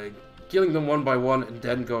killing them 1 by 1 and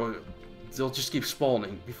then go, they'll just keep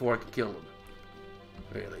spawning before I can kill them.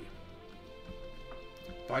 Really.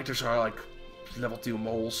 Fighters are like level 2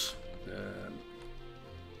 moles.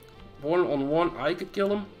 1-on-1, I could kill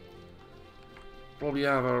them. Probably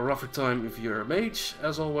have a rougher time if you're a mage,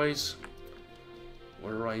 as always.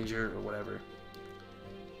 Or a ranger, or whatever.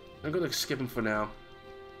 I'm gonna skip them for now.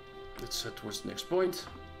 Let's head towards the next point.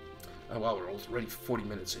 Oh wow, we're already 40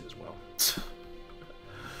 minutes in as well.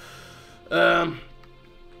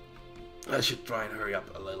 I should try and hurry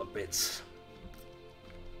up a little bit.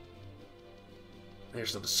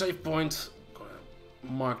 There's another save point. Gonna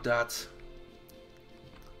mark that.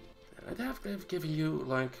 And I've given you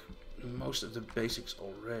like most of the basics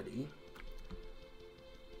already.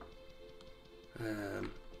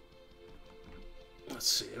 Let's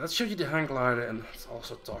see. Let's show you the hang glider and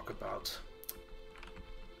also talk about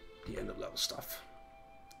the end of level stuff.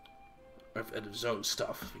 Or end of zone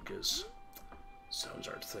stuff, because zones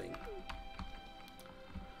are the thing.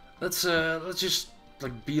 Let's just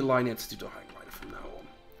like beeline it to the hang glider from now on,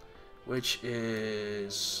 which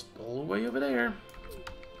is all the way over there.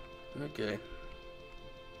 Okay.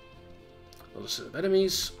 Another set of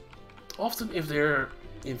enemies. Often, if they're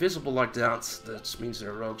invisible like that, that means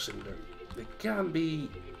they're rogues and they can be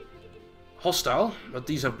hostile, but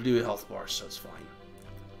these have blue health bars, so it's fine.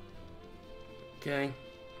 Okay.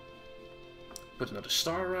 Put another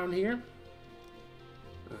star around here.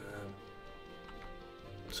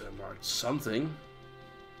 So I marked something.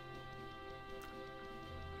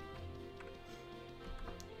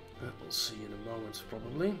 we'll see in a moment,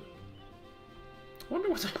 probably. I wonder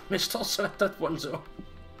what I missed also at that one zone.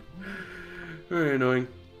 Very annoying.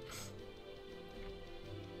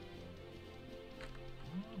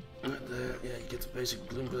 And, yeah, you get the basic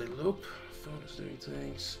Gloomblade loop. Phone is doing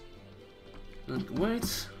things. Then can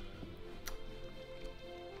wait.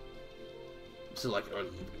 Still like early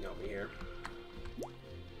evening over here.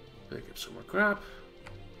 Pick up some more crap.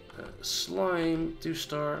 Slime,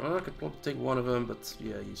 2-star. Well, I could probably take one of them, but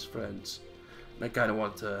yeah, he's friends. And I kind of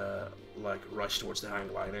want to like rush towards the hang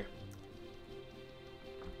glider.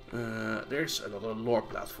 There's another lore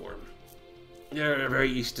platform. They're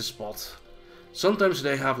very easy to spot. Sometimes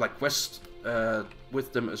they have like quests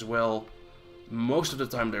with them as well. Most of the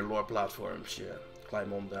time they're lore platforms. Yeah,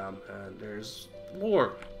 climb on them, and there's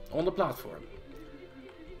lore on the platform.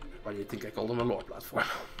 Why do you think I call them a lore platform?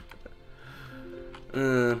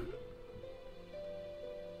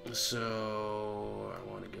 So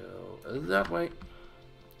I want to go that way.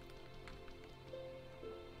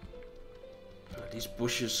 These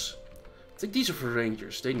bushes, I think these are for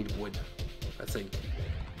rangers. They need wood, I think.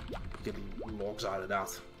 You get logs out of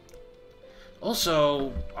that.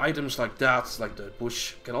 Also, items like that, like the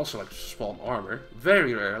bush, can also like spawn armor.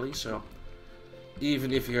 Very rarely, so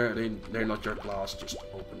even if they're not your class, just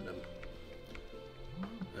open them.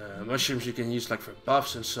 Mushrooms you can use like for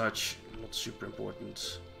buffs and such, not super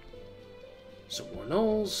important. Some more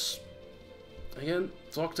gnolls. Again,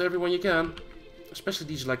 talk to everyone you can. Especially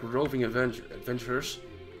these like roving adventurers.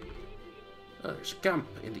 Oh, there's a camp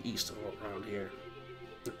in the east around here.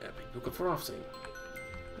 An epic book of rafting.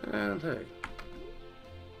 And hey.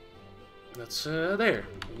 That's there.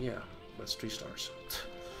 Yeah, that's 3 stars.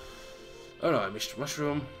 Oh no, I missed a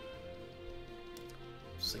mushroom.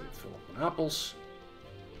 This thing fill up on apples.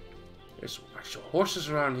 There's some actual horses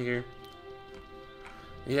around here.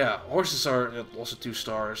 Yeah, horses are also 2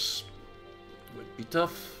 stars. Would be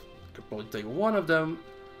tough. Could probably take one of them.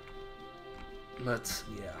 But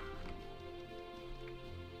yeah.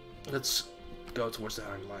 Let's go towards the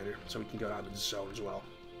hang glider so we can go out of the zone as well.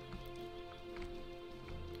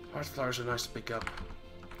 Heart flowers are nice to pick up.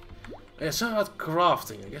 Yeah, so about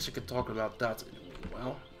crafting. I guess I could talk about that in a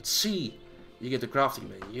meanwhile. At sea, you get the crafting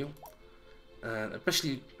menu. And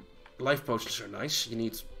especially life potions are nice. You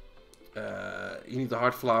need the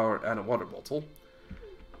heart flower and a water bottle.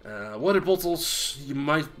 Water bottles, you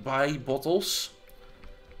might buy bottles.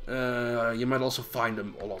 You might also find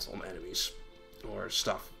them a lot on enemies or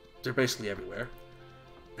stuff. They're basically everywhere.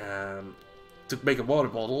 To make a water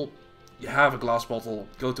bottle, you have a glass bottle,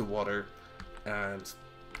 go to water, and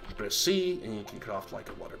press C, and you can craft like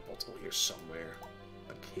a water bottle here somewhere.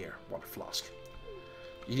 Like here, water flask.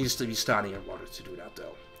 You need to be standing in water to do that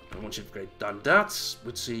though. And once you've done that,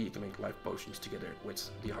 with C, you can make life potions together with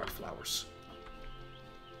the heart flowers.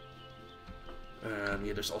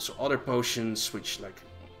 Yeah, there's also other potions which like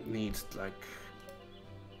need like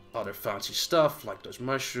other fancy stuff, like those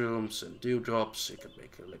mushrooms and dewdrops. You can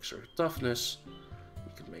make elixir of toughness.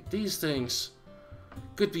 You can make these things.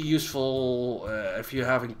 Could be useful if you're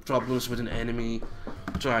having problems with an enemy.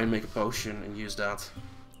 Try and make a potion and use that.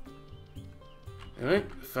 Anyway,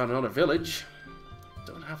 found another village.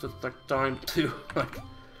 Don't have the time to like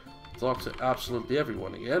talk to absolutely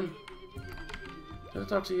everyone again. Can I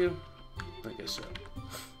talk to you? I guess so.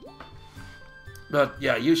 But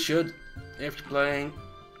yeah, you should if you're playing.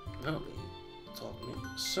 Oh, he taught me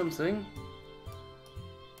something.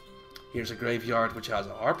 Here's a graveyard which has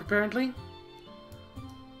a harp apparently.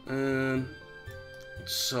 And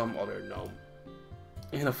some other gnome.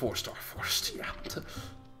 In a 4-star forest, yeah.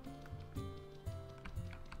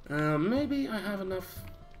 Maybe I have enough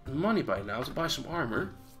money by now to buy some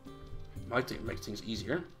armor. Might make things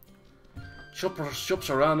easier. Shops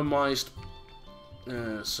are randomized.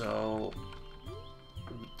 So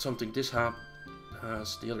something this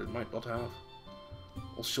has, the other might not have.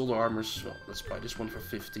 All shoulder armors. Well, let's buy this one for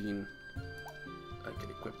 15. I can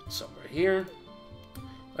equip it somewhere here.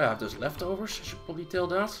 I have those leftovers. I should probably tell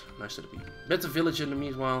that. Nice to be better village in the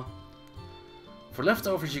meanwhile. For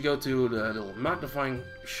leftovers, you go to the little magnifying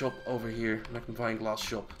shop over here. Magnifying glass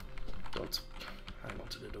shop. Don't hang on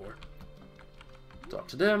to the door. Talk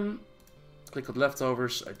to them. Click on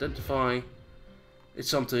leftovers. Identify. It's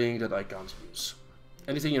something that I can't use.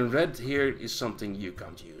 Anything in red here is something you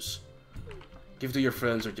can't use. Give to your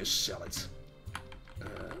friends or just sell it.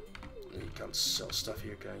 You can't sell stuff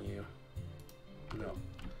here, can you? No.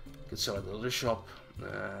 You can sell it at the other shop.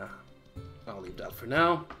 I'll leave that for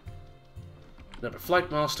now. Another flight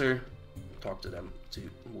master. Talk to them to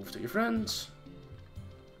move to your friends.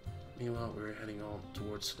 Meanwhile, we're heading on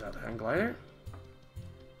towards that hang glider.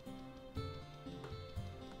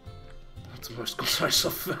 not the most concise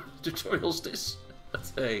of tutorials, this.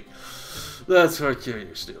 But hey, that's what you're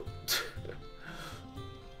used to.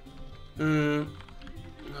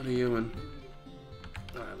 Not a human.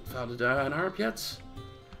 I haven't found an harp yet.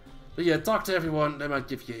 But yeah, talk to everyone, they might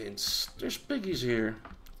give you hints. There's piggies here.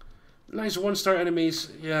 Nice 1-star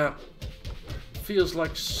enemies, yeah. Feels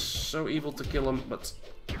like so evil to kill them, but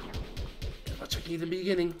what you need in the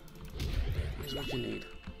beginning is what you need.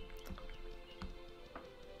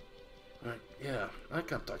 Right, yeah, I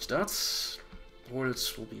can't touch that.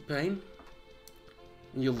 Hornets will be pain.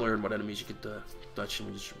 And you'll learn what enemies you can touch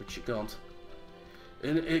and which you can't.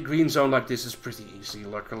 In a green zone like this is pretty easy,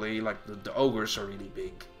 luckily. Like, the ogres are really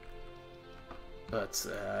big. But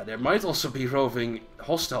there might also be roving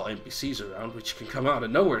hostile NPCs around, which can come out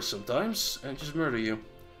of nowhere sometimes and just murder you.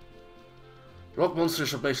 Rock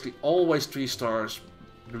monsters are basically always 3 stars,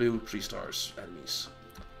 blue 3 stars enemies.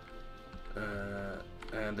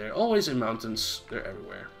 And they're always in mountains, they're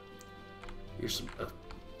everywhere. Here's some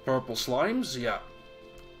purple slimes, yeah.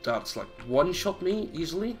 That's like one-shot me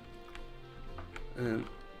easily.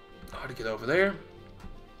 How to get over there?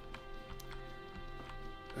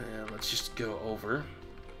 Let's just go over.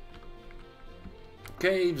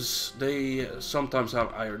 Caves, they sometimes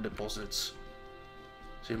have iron deposits.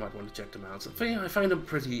 So you might want to check them out. I find them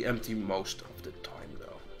pretty empty most of the time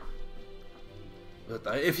though.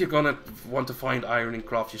 But if you're gonna want to find iron and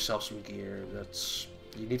craft yourself some gear,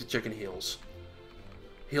 you need to check in hills.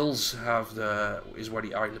 Hills is where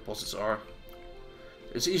the iron deposits are.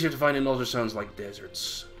 It's easier to find in other zones like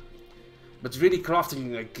deserts. But really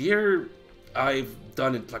crafting gear, I've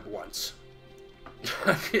done it like once.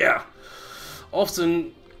 Yeah.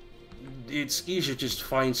 Often it's easier just to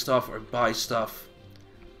find stuff or buy stuff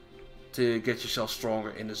to get yourself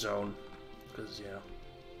stronger in the zone. Because, yeah.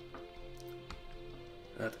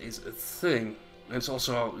 That is a thing. And it's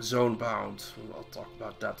also zone bound. I'll talk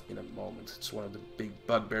about that in a moment. It's one of the big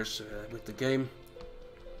bugbears with the game.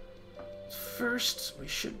 First, we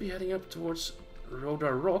should be heading up towards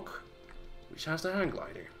Rodar Rock, which has the hang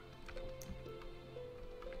glider.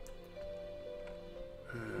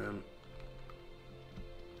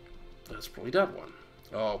 That's probably that one.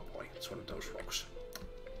 Oh boy, it's one of those rocks.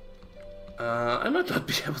 I might not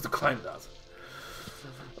be able to climb that.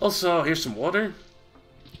 Also, here's some water.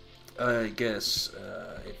 I guess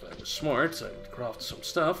if I was smart, I would craft some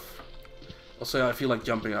stuff. Also, I feel like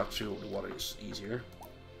jumping out through the water is easier.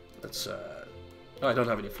 That's oh, I don't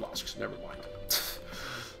have any flasks. Never mind.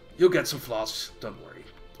 You'll get some flasks. Don't worry.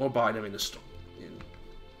 Or buy them in the store. In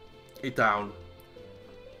a town.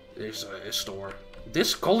 There's a store.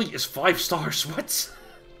 This collie is 5 stars. What?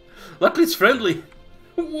 Luckily, it's friendly.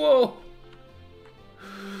 Whoa.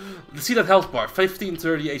 See that health bar?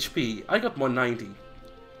 1530 HP. I got 190.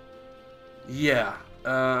 Yeah.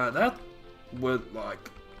 That would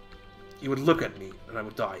like. He would look at me and I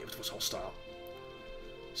would die if it was hostile.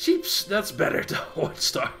 Sheeps, that's better though. 1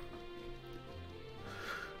 star.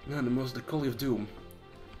 Man, the Collie of Doom.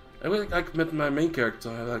 I met my main character.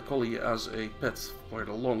 I had a Collie as a pet for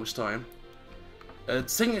the longest time. The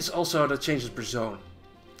thing is also that changes per zone.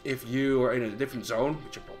 If you are in a different zone,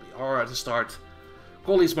 which you probably are at the start,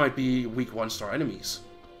 Collies might be weak 1-star enemies.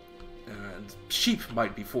 And sheep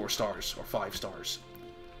might be 4 stars or 5 stars.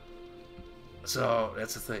 So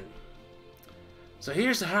that's the thing. So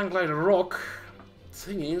here's the hang glider rock.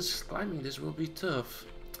 Thing is, climbing this will be tough.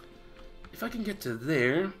 If I can get to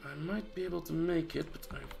there, I might be able to make it, but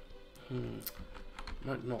I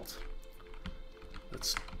might not.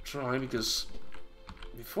 Let's try, because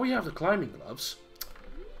before you have the climbing gloves,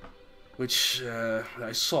 which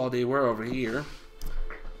I saw they were over here.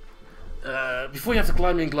 Before you have the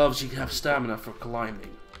climbing gloves, you have stamina for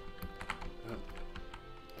climbing.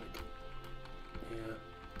 Yeah.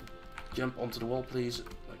 Jump onto the wall, please,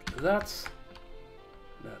 like that.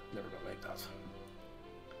 No, never gonna make that.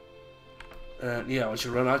 Yeah, once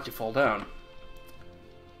you run out, you fall down.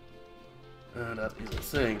 That is a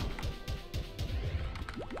thing.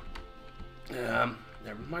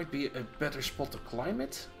 There might be a better spot to climb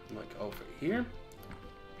it, like over here.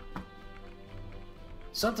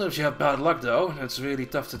 Sometimes you have bad luck though, and it's really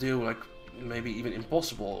tough to do, like maybe even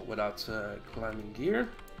impossible without climbing gear.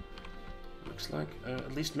 Looks like I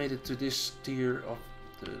at least made it to this tier of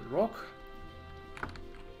the rock.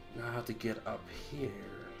 Now how to get up here.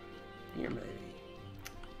 Here maybe.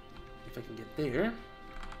 If I can get there,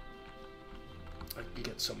 I can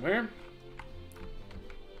get somewhere.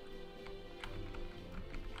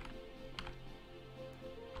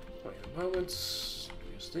 Wait a moment.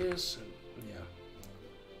 Use this and yeah.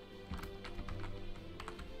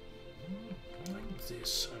 Like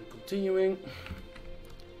this. I'm continuing.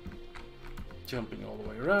 jumping all the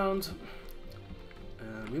way around.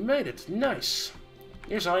 And we made it. Nice.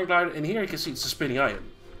 Here's a hang glider, and here you can see it's a spinning item.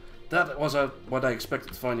 That was what I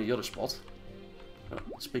expected to find in the other spot.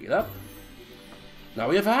 Let's pick it up. Now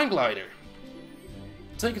we have a hang glider.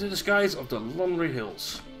 Take it to the skies of the Lonnery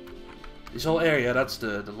Hills. This whole area, that's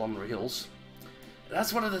the Lonnery Hills.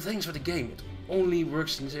 That's one of the things with the game. It only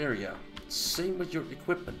works in this area. Same with your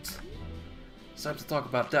equipment. It's time to talk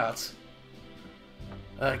about that.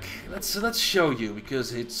 Like, let's show you,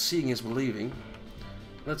 because it's seeing is believing.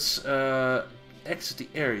 Let's exit the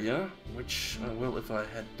area, which I will if I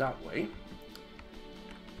head that way.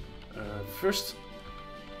 First,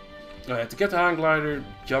 to get the hang glider,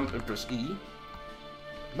 jump and press E.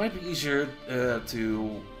 It might be easier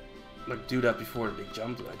to like do that before the big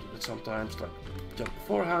jump. I do it sometimes, like jump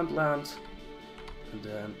beforehand, land, and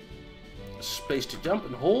then space to jump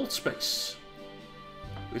and hold space.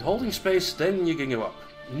 With holding space, then you can go up.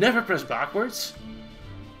 Never press backwards.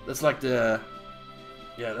 That's like the...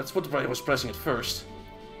 Yeah, that's what I was pressing at first.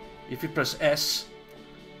 If you press S,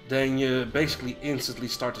 then you basically instantly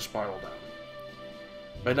start to spiral down.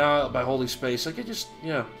 By now, by holding space, I can just,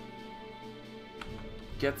 yeah,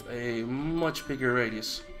 get a much bigger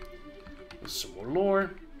radius. There's some more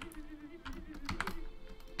lore.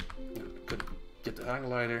 Could get the hang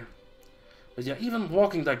glider. But yeah, even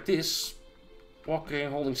walking like this, walking,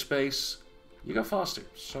 holding space, you go faster.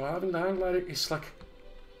 So having the hang glider is like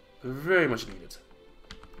very much needed.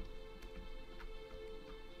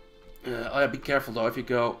 Be careful though, if you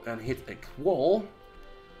go and hit a wall,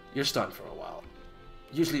 you're stunned for a while.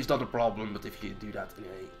 Usually it's not a problem, but if you do that in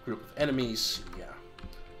a group of enemies, yeah,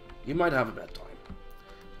 you might have a bad time.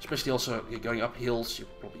 Especially also, if you're going up hills, you're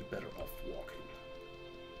probably better off walking.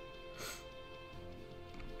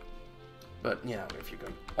 But yeah, if you're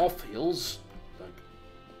going off hills, like,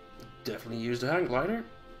 definitely use the hang glider.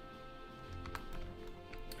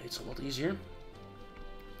 It's a lot easier.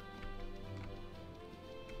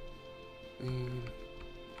 And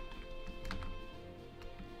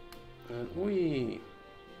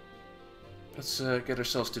let's get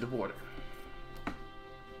ourselves to the border.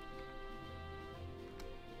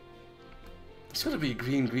 It's gonna be a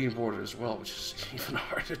green border as well, which is even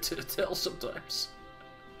harder to tell sometimes.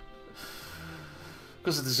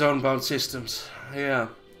 Because of the zone-bound systems. Yeah.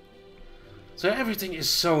 So everything is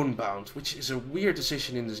zone-bound, which is a weird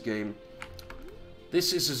decision in this game.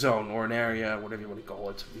 This is a zone, or an area, whatever you want to call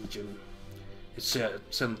it, region. It's set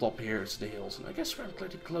on top here, it's the hills, and I guess we're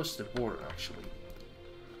pretty close to the border, actually.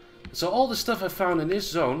 So all the stuff I found in this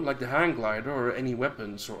zone, like the hang glider or any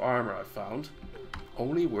weapons or armor I found,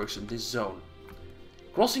 only works in this zone.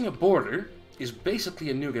 Crossing a border is basically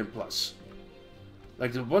a New Game Plus.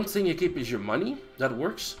 Like, the one thing you keep is your money, that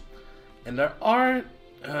works. And there are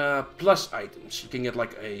plus items. You can get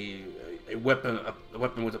like a weapon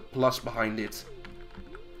with a plus behind it.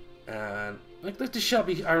 And like the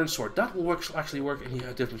Shabby Iron Sword, that will actually work in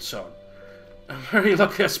a different zone. I'm very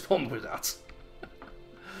lucky I spawned with that.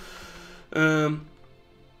 And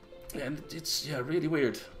it's, yeah, really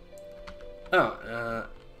weird.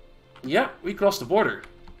 Yeah, we crossed the border.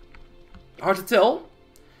 Hard to tell,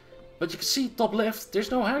 but you can see top left, there's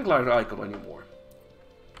no hang glider icon anymore.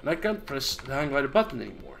 And I can't press the hang glider button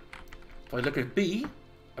anymore. If I look at B,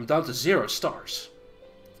 I'm down to 0 stars.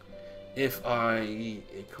 If I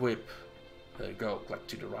equip, go like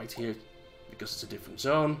to the right here, because it's a different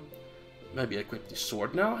zone. Maybe I equip the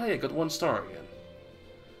sword now. Hey, I got 1 star again.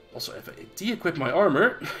 Also, if I de-equip my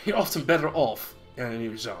armor, you're often better off in a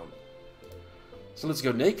new zone. So let's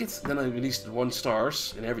go naked, then I released 1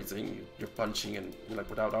 stars and everything. You're punching and you're like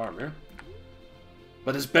without armor.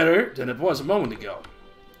 But it's better than it was a moment ago.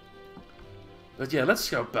 But yeah, let's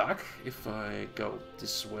go back. If I go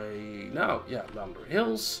this way now, yeah, Lonnery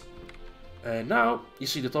Hills. And now you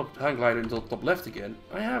see the top hang glider in the top left again.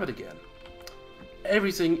 I have it again.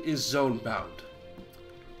 Everything is zone bound.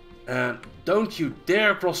 And don't you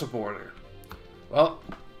dare cross a border. Well,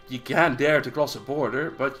 you can dare to cross a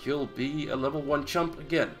border, but you'll be a level 1 chump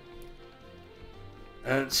again.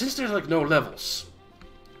 And since there's like no levels,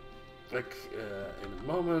 like in a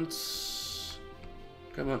moment,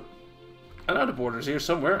 come on, I know the border's here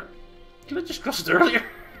somewhere. Can I just cross it earlier?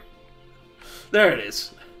 There it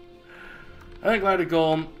is. Hang glider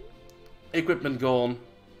gone, equipment gone.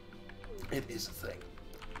 It is a thing.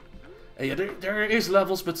 And yeah, there is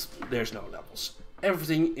levels, but there's no levels.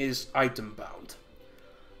 Everything is item bound.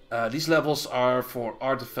 These levels are for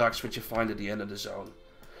artifacts which you find at the end of the zone.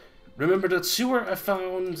 Remember that sewer I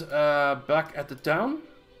found back at the town?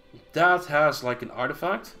 That has like an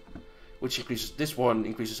artifact, which increases, this one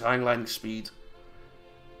increases hang gliding speed.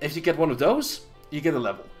 If you get one of those, you get a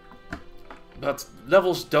level. But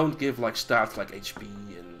levels don't give like stats like HP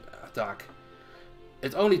and attack.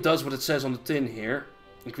 It only does what it says on the tin here.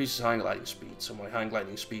 Increases hang gliding speed. So my hang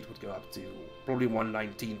gliding speed would go up to probably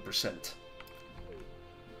 119%.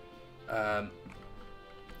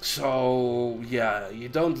 So yeah, you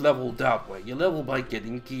don't level that way. You level by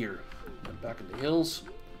getting gear. And back in the hills.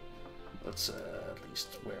 Let's at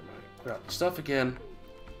least wear my crappy stuff again.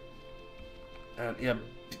 And yeah,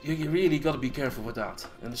 you really gotta be careful with that.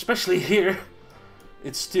 And especially here,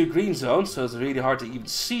 it's 2 green zones, so it's really hard to even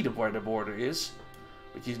see where the border is.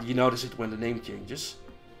 But you notice it when the name changes.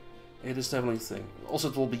 It is definitely a thing. Also,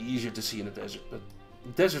 it will be easier to see in the desert. But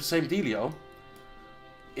desert, same dealio.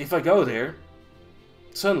 If I go there,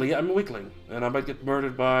 suddenly I'm a weakling. And I might get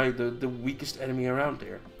murdered by the weakest enemy around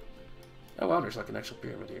there. Oh wow, there's like an actual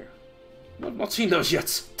pyramid here. I've not seen those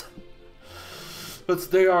yet. But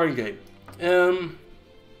they are in game. And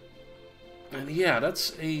yeah,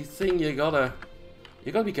 that's a thing you gotta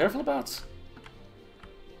be careful about.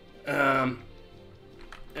 And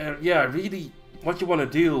yeah, really, what you want to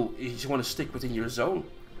do is you want to stick within your zone.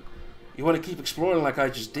 You want to keep exploring like I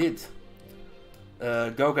just did.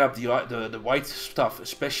 Go grab the white stuff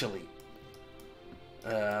especially.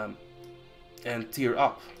 And tier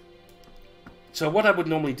up. So what I would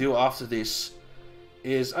normally do after this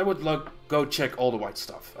is I would go check all the white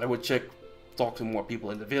stuff. I would talk to more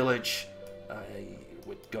people in the village. I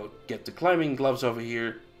would go get the climbing gloves over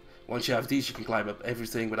here. Once you have these, you can climb up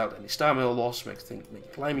everything without any stamina loss, make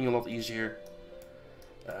climbing a lot easier.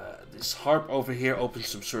 This harp over here opens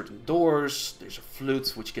some certain doors. There's a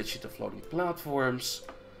flute which gets you to floating platforms.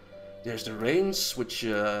 There's the reins which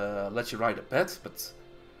lets you ride a pet, but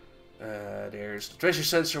there's the treasure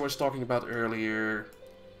sensor I was talking about earlier.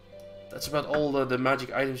 That's about all the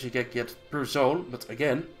magic items you get per zone, but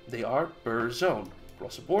again, they are per zone.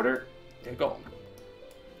 Cross the border, they're gone.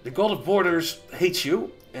 The God of Borders hates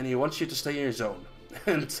you, and he wants you to stay in your zone.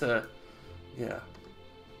 And, yeah.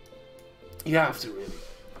 You have to, really.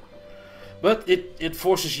 But it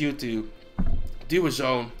forces you to do a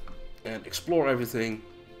zone, and explore everything,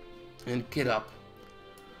 and kit up.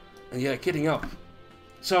 And yeah, kitting up.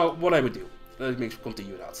 So, what I would do, let me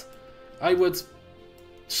continue that. I would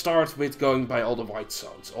start with going by all the white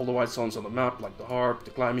zones. All the white zones on the map, like the harp,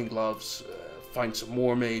 the climbing gloves, find some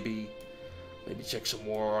more maybe. Maybe check some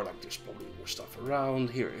more, like there's probably more stuff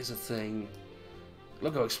around. Here is a thing.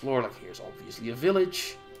 Go explore, like here's obviously a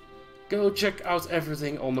village. Go check out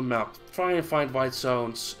everything on the map. Try and find white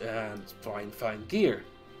zones and try and find gear.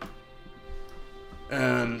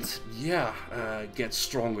 And yeah, get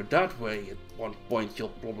stronger that way. At one point you'll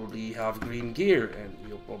probably have green gear and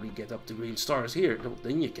you'll probably get up to green stars here.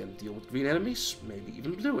 Then you can deal with green enemies, maybe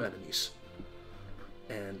even blue enemies.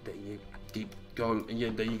 And then you keep going,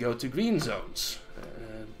 and then you go to green zones.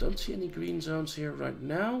 Don't see any green zones here right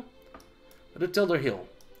now. But at Tilder Hill,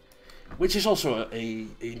 which is also a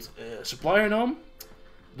supplier gnome.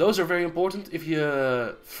 Those are very important. If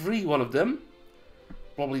you free one of them,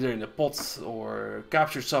 probably they're in a pot or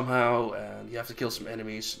captured somehow, and you have to kill some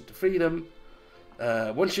enemies to free them.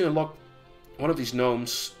 Once you unlock one of these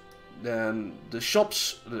gnomes, then the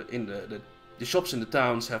shops in the shops in the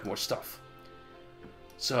towns have more stuff.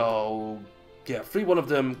 So yeah, free one of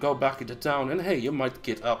them, go back into town, and hey, you might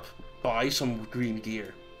get up, buy some green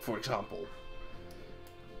gear, for example.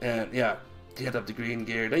 And yeah, get up the green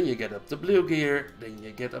gear, then you get up the blue gear, then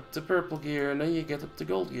you get up the purple gear, and then you get up the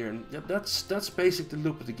gold gear. And yeah, that's basically the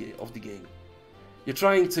loop of the game. You're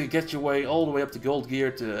trying to get your way all the way up to gold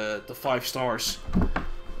gear to 5 stars.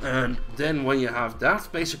 And then when you have that,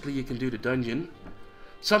 basically you can do the dungeon.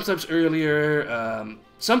 Sometimes earlier,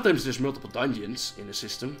 sometimes there's multiple dungeons in the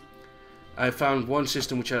system. I found one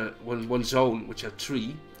system which had one zone which had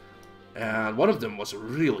 3, and one of them was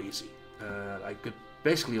real easy. I could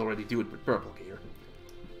basically already do it with purple gear.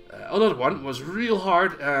 Another one was real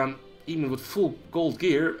hard, and even with full gold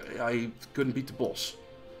gear, I couldn't beat the boss.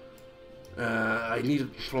 I needed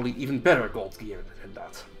probably even better gold gear than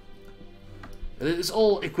that. And it is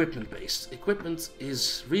all equipment based. Equipment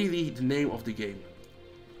is really the name of the game.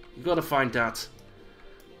 You gotta find that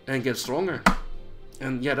and get stronger.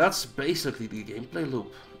 And yeah, that's basically the gameplay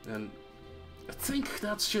loop. And I think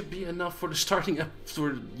that should be enough for the starting up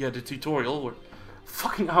for the tutorial. We're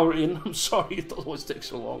fucking hour in. I'm sorry it always takes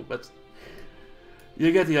so long, but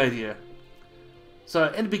you get the idea.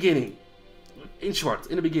 So in the beginning, in short,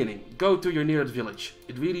 in the beginning, go to your nearest village.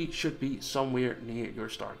 It really should be somewhere near your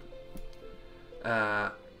start.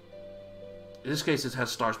 In this case it has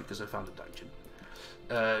stars because I found a dungeon.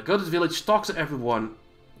 Go to the village, talk to everyone,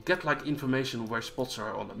 get like information where spots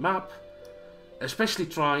are on the map. Especially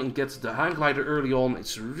try and get the hang glider early on.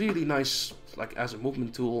 It's really nice, like as a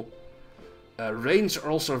movement tool. Reins are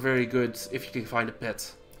also very good if you can find a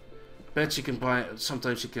pet. Pets you can buy.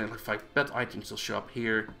 Sometimes you can like, find pet items. They'll show up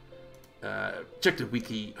here. Check the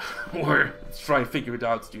wiki or try and figure it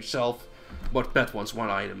out yourself. What pet wants one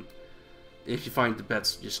item? If you find the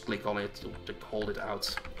pet, just click on it. You'll like, hold it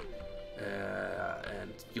out,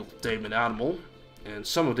 and you'll tame an animal. And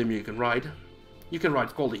some of them you can ride. You can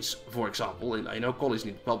ride collies, for example, and I know collies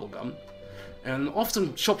need bubblegum. And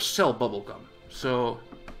often shops sell bubblegum, so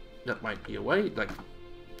that might be a way, like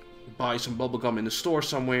buy some bubblegum in the store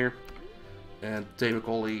somewhere and tame a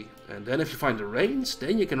collie. And then if you find the reins,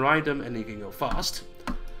 then you can ride them and you can go fast.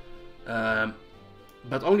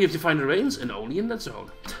 But only if you find the reins and only in that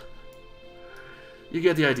zone. You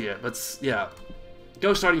get the idea, but yeah.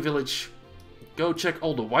 Go Starting Village, go check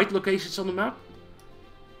all the white locations on the map.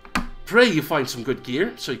 Pray you find some good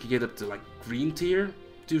gear, so you can get up to like green tier,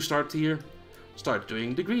 2-star tier. Start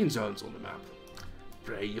doing the green zones on the map.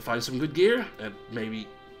 Pray you find some good gear, and maybe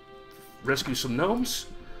rescue some gnomes.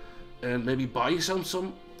 And maybe buy yourself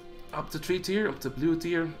some up to 3 tier, up to blue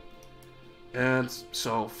tier. And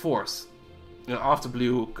so forth. And after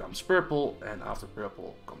blue comes purple, and after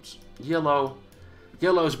purple comes yellow.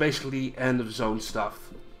 Yellow is basically end of zone stuff.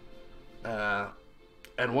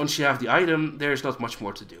 And once you have the item, there's not much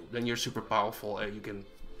more to do. Then you're super powerful and you can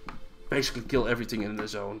basically kill everything in the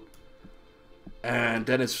zone. And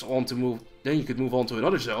then it's on to move. Then you could move on to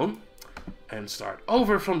another zone and start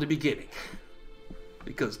over from the beginning,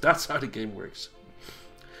 because that's how the game works.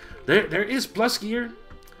 There is plus gear.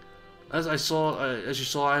 As you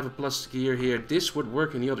saw, I have a plus gear here. This would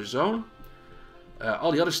work in the other zone.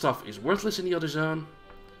 All the other stuff is worthless in the other zone.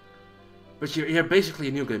 But you're basically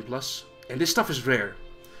a new game plus. And this stuff is rare.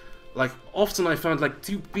 Like, often I found like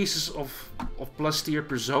 2 pieces of plus tier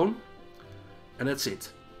per zone. And that's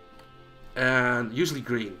it. And usually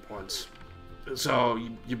green ones. So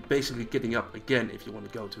you're basically getting up again if you want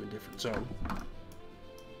to go to a different zone.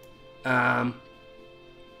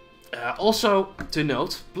 Also, to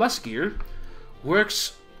note, plus gear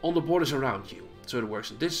works on the borders around you. So it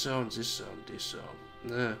works in this zone, this zone, this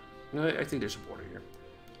zone. I think there's a border here.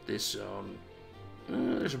 This zone.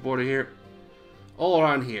 There's a border here. All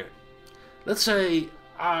around here. Let's say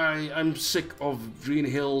I'm sick of green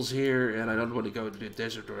hills here and I don't want to go to the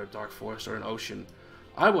desert or a dark forest or an ocean.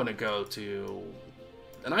 I want to go to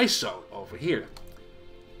an ice zone over here.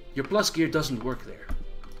 Your plus gear doesn't work there.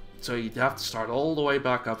 So you'd have to start all the way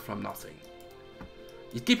back up from nothing.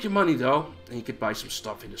 You'd keep your money though, and you could buy some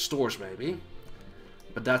stuff in the stores maybe.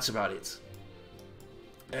 But that's about it.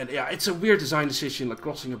 And yeah, it's a weird design decision, like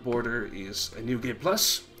crossing a border is a new game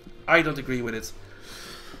plus. I don't agree with it.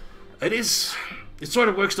 It sort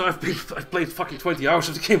of works though. I've played fucking 20 hours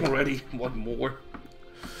of the game already. What more?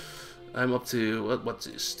 I'm up to, what's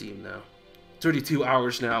Steam now? 32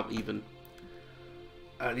 hours now, even.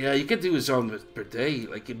 And yeah, you can do a zone per day.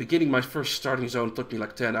 Like, in the beginning, my first starting zone took me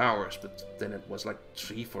like 10 hours, but then it was like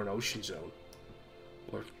 3 for an ocean zone.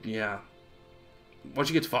 Or, yeah. Once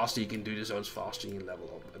you get faster, you can do the zones faster and you level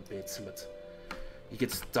up a bit, but you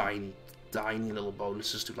get tiny little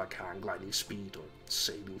bonuses to like hang gliding speed or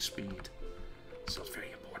sailing speed. It's not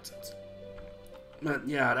very important. But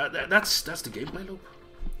yeah, that's the gameplay loop.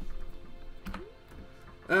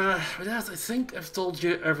 With that, I think I've told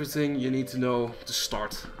you everything you need to know to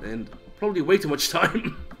start, and probably way too much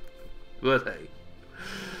time. But hey.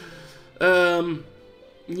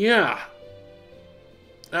 Yeah.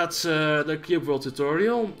 That's the Cube World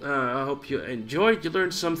tutorial. I hope you enjoyed, you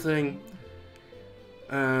learned something.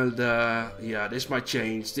 And yeah, this might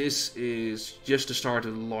change. This is just the start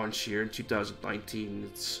of the launch here in 2019.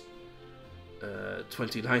 It's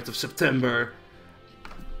 29th of September.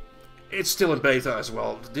 It's still in beta as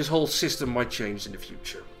well. This whole system might change in the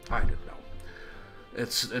future. I don't know.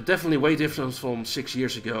 It's definitely way different from 6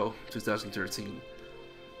 years ago, 2013.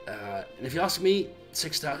 And if you ask me,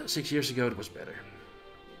 6 years ago it was better.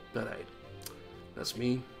 But hey, that's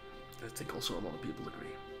me. I think also a lot of people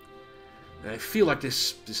agree. And I feel like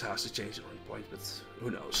this has to change at one point, but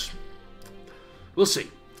who knows? We'll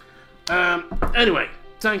see. Anyway,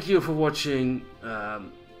 thank you for watching.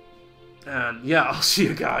 And yeah, I'll see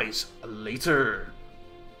you guys later.